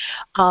can't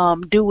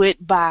do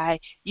it by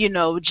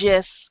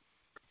just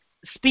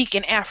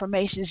speaking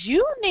affirmations.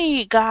 You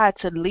need God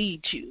to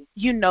lead you,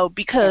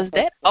 because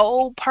that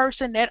old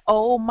person, that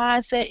old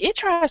mindset, it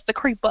tries to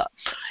creep up.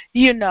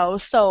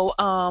 So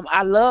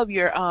I love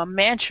your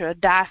mantra,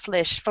 die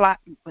flesh fly,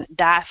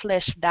 die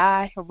flesh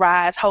die,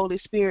 rise Holy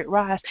Spirit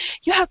rise.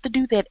 You have to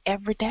do that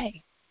every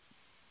day.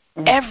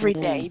 Every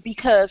Mm-hmm. day,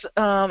 because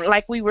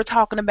like we were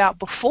talking about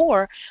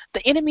before,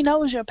 the enemy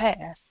knows your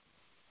past.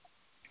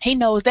 He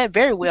knows that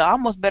very well,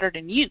 almost better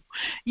than you.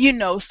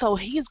 So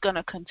he's going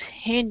to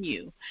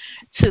continue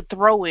to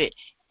throw it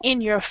in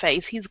your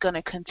face. He's going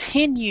to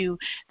continue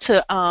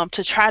to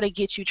try to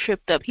get you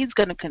tripped up. He's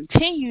going to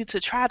continue to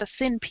try to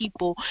send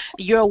people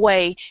your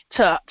way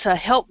to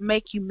help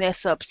make you mess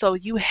up. So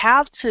you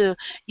have to,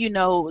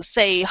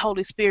 say,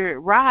 Holy Spirit,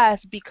 rise,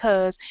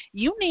 because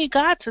you need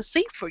God to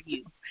see for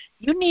you.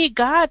 You need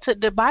God to,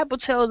 the Bible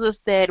tells us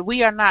that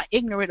we are not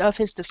ignorant of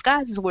his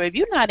disguises, where if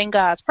you're not in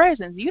God's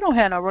presence, you don't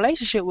have no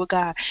relationship with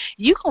God,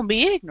 you're going to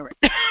be ignorant.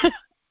 My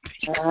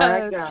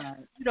Because God.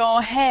 you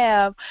don't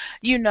have,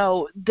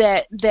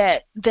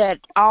 that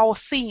all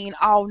seeing,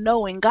 all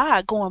knowing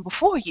God going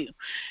before you.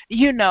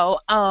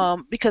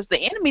 Because the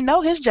enemy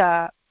know his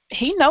job.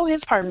 He know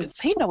his purpose.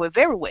 He know it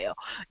very well.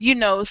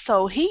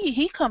 So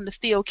he come to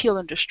steal, kill,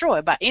 and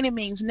destroy by any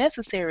means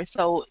necessary.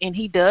 So, and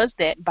he does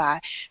that by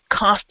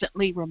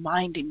constantly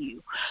reminding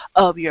you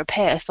of your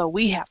past. So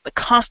we have to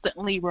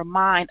constantly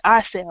remind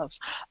ourselves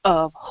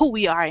of who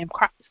we are in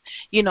Christ.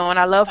 And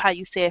I love how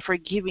you said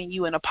forgiving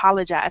you and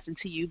apologizing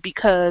to you,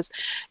 because,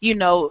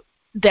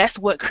 that's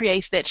what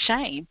creates that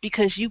shame,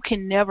 because you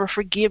can never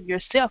forgive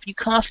yourself. You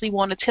constantly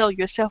want to tell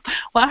yourself,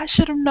 well, I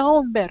should have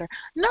known better.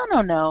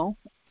 No.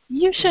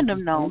 You shouldn't have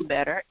known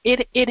better.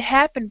 It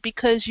happened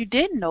because you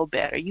didn't know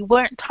better. You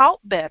weren't taught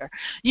better.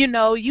 You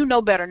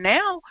know better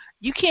now.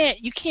 You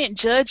can't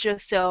judge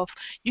yourself.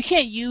 You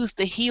can't use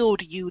the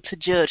healed you to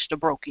judge the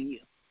broken you.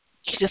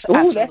 You just Ooh,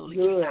 that's absolutely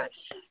good. cannot.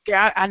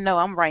 Yeah, I know.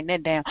 I'm writing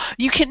that down.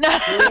 You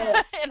cannot,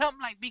 Yeah. and I'm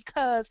like,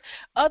 because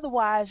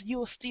otherwise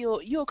you'll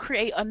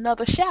create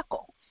another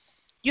shackle.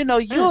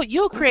 Mm.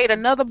 You'll create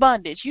another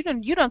bondage. You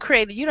done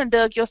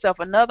dug yourself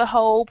another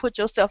hole, put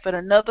yourself in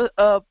another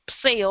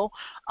cell,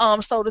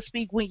 so to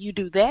speak. When you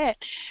do that,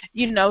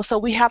 so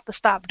we have to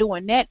stop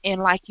doing that.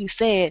 And like you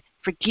said,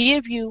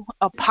 forgive you,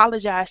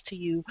 apologize to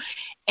you,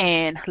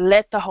 and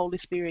let the Holy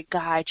Spirit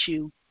guide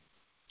you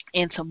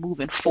into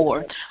moving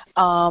forward.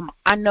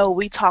 I know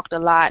we talked a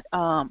lot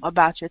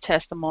about your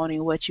testimony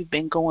and what you've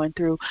been going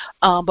through,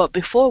 but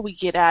before we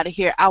get out of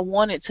here, I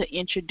wanted to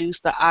introduce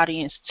the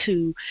audience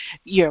to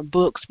your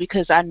books,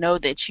 because I know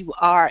that you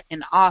are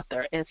an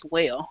author as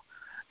well.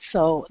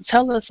 So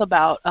tell us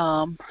about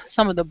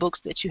some of the books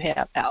that you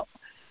have out.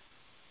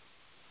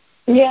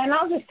 Yeah, and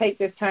I'll just take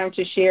this time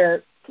to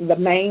share the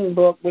main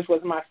book, which was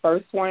my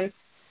first one.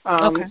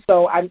 Okay.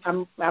 So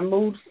I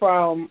moved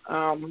from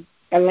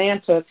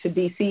Atlanta to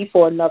D.C.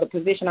 for another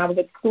position. I was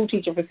a school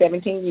teacher for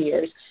 17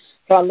 years.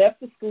 So I left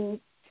the school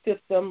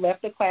system,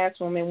 left the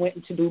classroom, and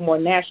went to do more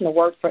national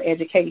work for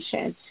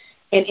education.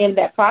 And in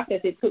that process,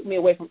 it took me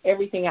away from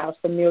everything I was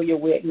familiar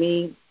with,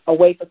 me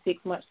away for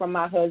 6 months from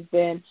my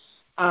husband,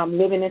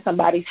 living in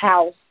somebody's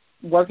house,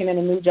 working in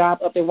a new job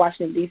up in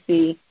Washington,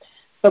 D.C.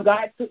 So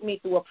God took me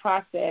through a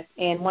process,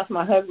 and once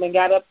my husband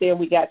got up there,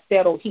 we got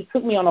settled, he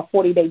took me on a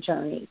 40-day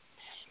journey.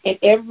 And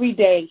every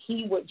day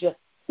he would just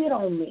sit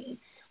on me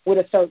with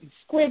a certain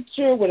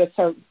scripture, with a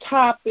certain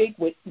topic,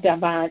 with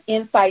divine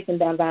insights and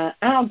divine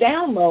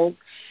downloads.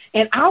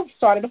 And I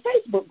started a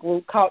Facebook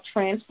group called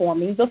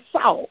Transforming the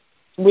Salt,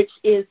 which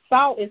is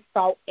spots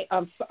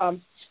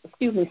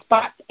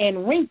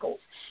and wrinkles,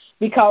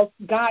 because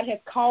God has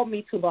called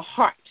me to the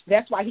heart.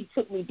 That's why he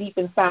took me deep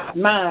inside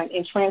mine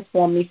and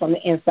transformed me from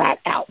the inside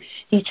out.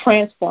 He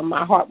transformed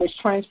my heart, which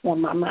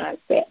transformed my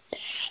mindset.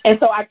 And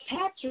so I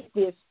captured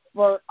this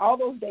for all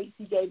those dates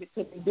he gave it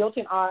to me, built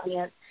an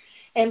audience.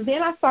 And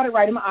then I started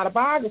writing my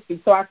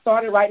autobiography. So I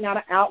started writing out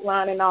an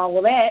outline and all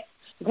of that,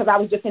 because I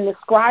was just in the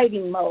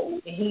scribing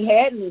mode, and he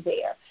had me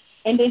there.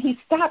 And then he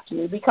stopped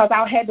me, because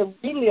I had to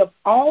relive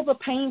all the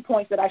pain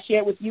points that I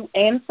shared with you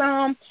and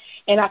some,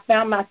 and I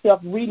found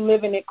myself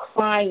reliving it,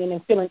 crying,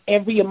 and feeling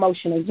every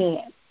emotion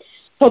again.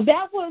 So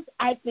that was,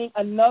 I think,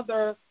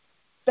 another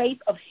space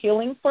of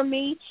healing for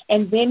me.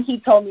 And then he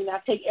told me, now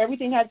take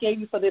everything I gave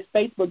you for this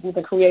Facebook group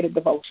and create a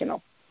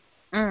devotional.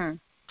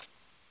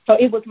 So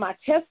it was my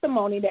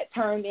testimony that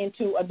turned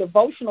into a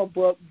devotional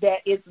book that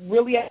is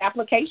really an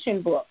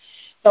application book.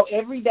 So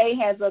every day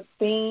has a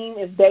theme.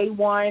 It's day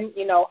one,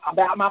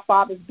 about my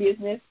father's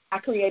business. I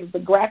created the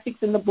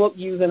graphics in the book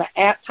using an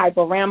app,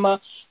 Typorama.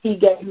 He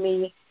gave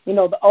me,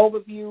 the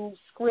overview,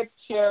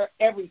 scripture,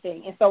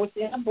 everything. And so it's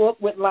in a book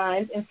with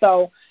lines. And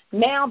so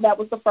now that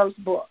was the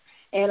first book.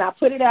 And I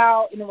put it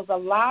out, and there was a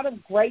lot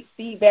of great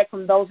feedback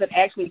from those that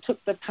actually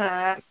took the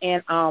time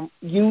and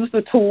used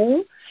the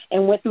tool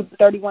and went through the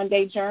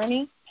 31-day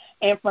journey.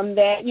 And from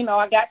that,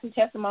 I got some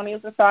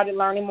testimonials and started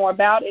learning more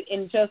about it.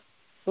 And just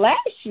last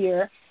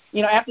year,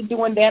 After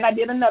doing that, I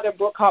did another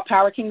book called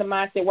Power Kingdom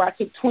Mindset, where I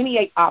took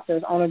 28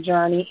 authors on a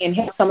journey and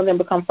helped some of them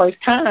become first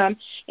time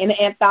in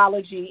the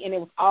anthology. And it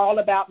was all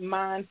about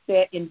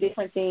mindset and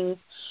different things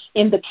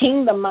in the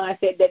kingdom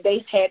mindset that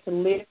they've had to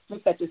live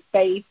through, such as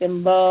faith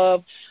and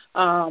love,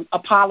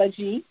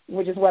 apology,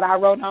 which is what I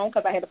wrote on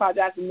because I had to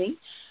apologize to me,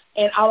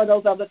 and all of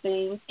those other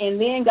things.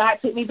 And then God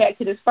took me back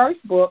to this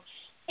first book,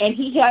 and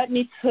he helped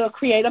me to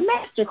create a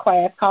master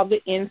class called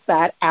the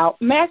Inside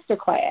Out Master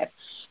Class.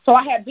 So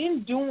I have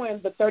been doing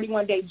the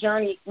 31-day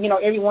journey,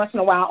 every once in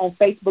a while on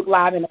Facebook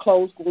Live in a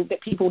closed group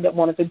that people that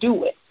wanted to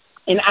do it.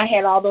 And I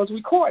had all those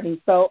recordings.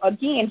 So,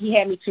 again, he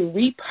had me to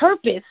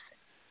repurpose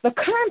the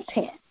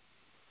content.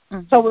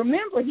 Mm-hmm. So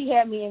remember, he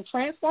had me in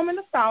Transforming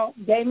the Thought,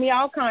 gave me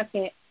all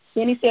content.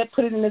 Then he said,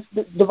 put it in this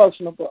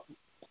devotional book,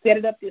 set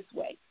it up this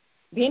way.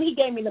 Then he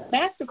gave me the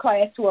master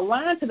class to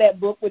align to that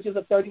book, which is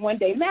a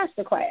 31-day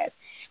master class.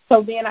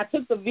 So then I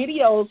took the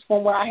videos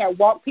from where I had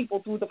walked people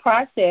through the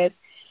process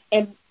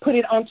and put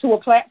it onto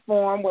a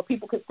platform where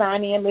people could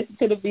sign in, listen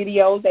to the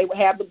videos. They would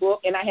have the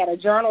book, and I had a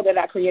journal that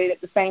I created at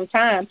the same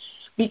time,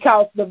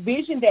 because the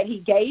vision that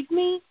he gave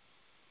me,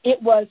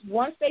 it was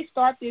once they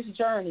start this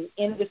journey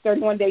in this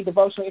 31-day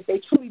devotional, if they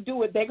truly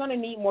do it, they're going to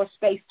need more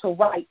space to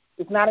write.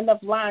 There's not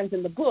enough lines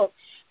in the book.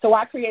 So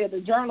I created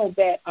a journal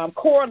that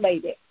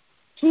correlated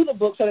to the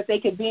book so that they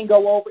could then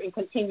go over and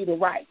continue to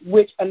write,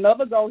 which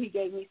another goal he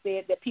gave me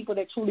said that people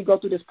that truly go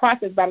through this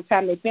process, by the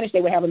time they finish,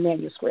 they would have a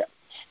manuscript.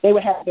 They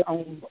would have their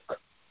own book.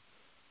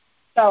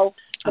 So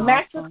the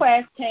master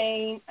class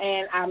came,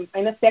 and I'm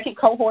in the second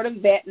cohort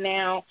of that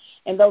now,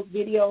 and those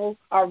videos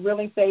are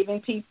really saving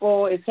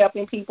people. It's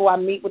helping people. I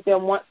meet with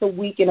them once a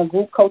week in a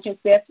group coaching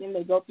session.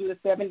 They go through the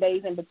 7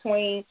 days in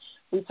between.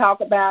 We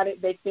talk about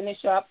it. They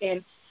finish up,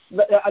 and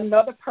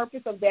another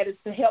purpose of that is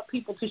to help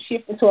people to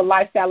shift into a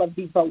lifestyle of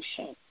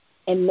devotion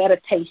and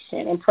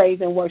meditation and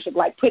praise and worship,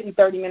 like putting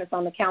 30 minutes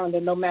on the calendar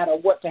no matter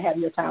what to have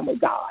your time with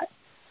God.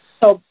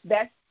 So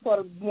that's sort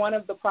of one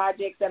of the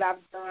projects that I've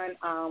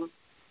done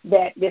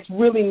that's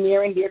really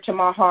near and dear to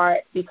my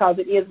heart, because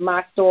it is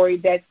my story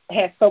that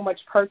has so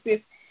much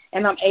purpose,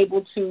 and I'm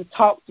able to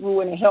talk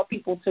through and help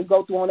people to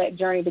go through on that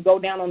journey, to go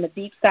down on the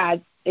deep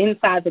side,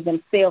 insides of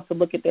themselves, to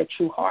look at their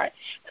true heart,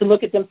 to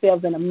look at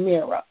themselves in a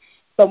mirror.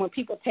 So when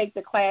people take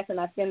the class and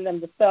I send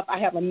them the stuff, I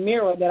have a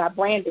mirror that I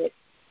branded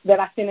that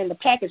I send in the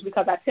package,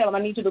 because I tell them,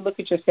 I need you to look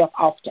at yourself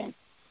often.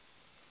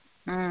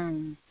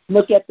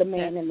 Look at the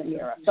man in the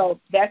mirror. So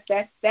that's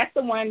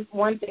the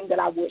one thing that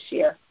I would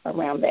share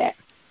around that.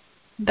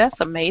 That's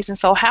amazing.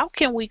 So how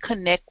can we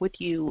connect with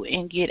you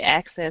and get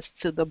access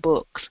to the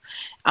books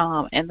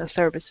and the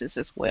services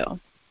as well?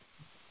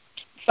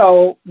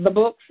 So the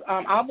books,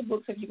 all the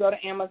books, if you go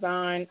to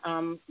Amazon,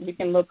 you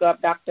can look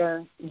up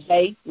Dr.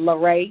 J.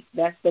 LaRae.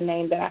 That's the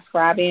name that I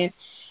scribe in.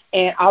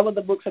 And all of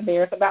the books are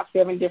there. It's about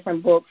 7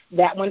 different books,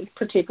 that one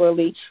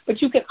particularly.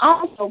 But you can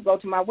also go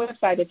to my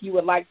website if you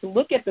would like to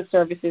look at the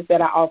services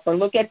that I offer,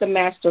 look at the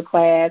master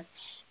class,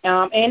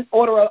 and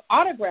order an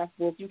autograph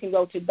book. You can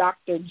go to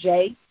Dr.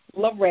 J.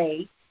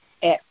 LaRae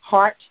at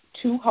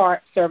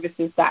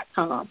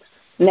heart2heartservices.com.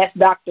 And that's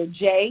Dr.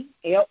 J.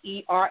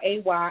 LERAY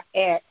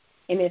at,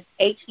 and it's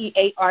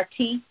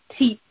HEARTTOHEART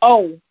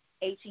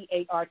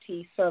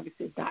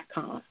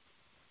services.com.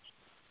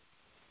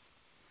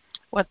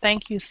 Well,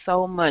 thank you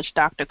so much,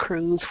 Dr.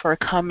 Cruse, for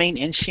coming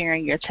and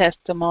sharing your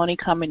testimony,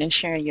 coming and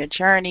sharing your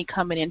journey,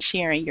 coming and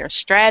sharing your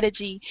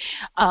strategy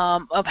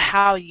of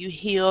how you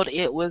healed.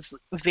 It was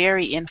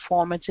very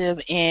informative,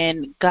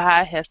 and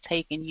God has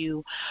taken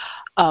you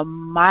a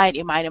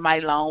mighty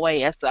long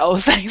way, as the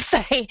old saints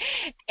say,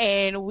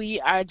 and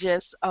we are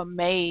just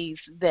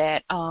amazed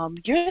that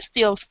you're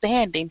still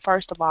standing,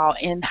 first of all,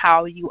 in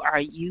how you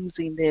are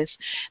using this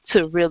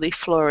to really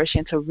flourish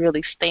and to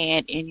really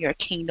stand in your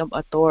kingdom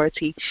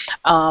authority.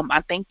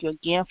 I thank you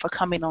again for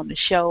coming on the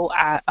show.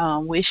 I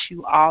wish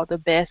you all the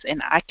best,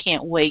 and I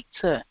can't wait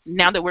to,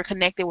 now that we're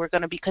connected, we're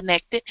going to be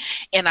connected,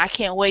 and I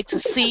can't wait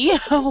to see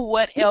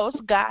what else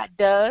God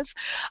does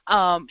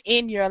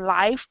in your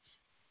life.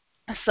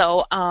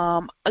 So,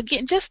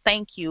 again, just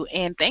thank you.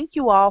 And thank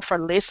you all for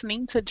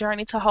listening to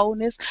Journey to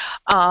Wholeness.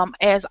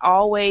 As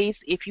always,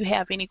 if you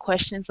have any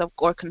questions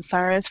or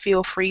concerns,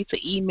 feel free to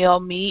email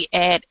me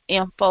at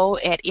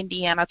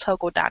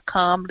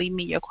info@indianatogo.com. Leave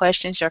me your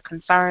questions, your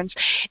concerns,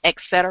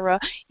 etc.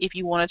 If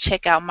you want to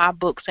check out my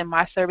books and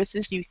my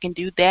services, you can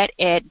do that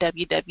at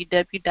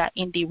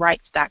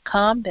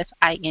www.indiwrites.com. That's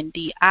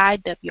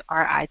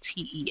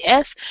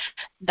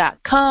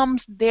INDIWRITES.com.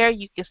 There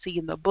you can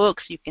see the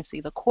books, you can see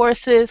the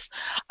courses,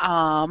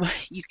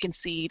 you can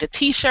see the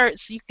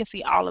t-shirts, you can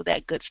see all of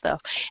that good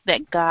stuff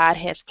that God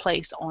has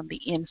placed on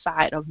the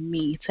inside of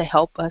me to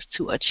help us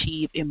to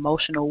achieve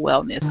emotional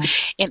wellness.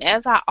 And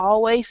as I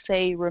always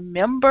say,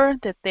 remember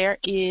that there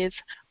is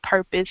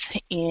purpose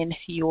in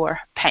your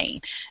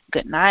pain.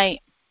 Good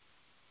night.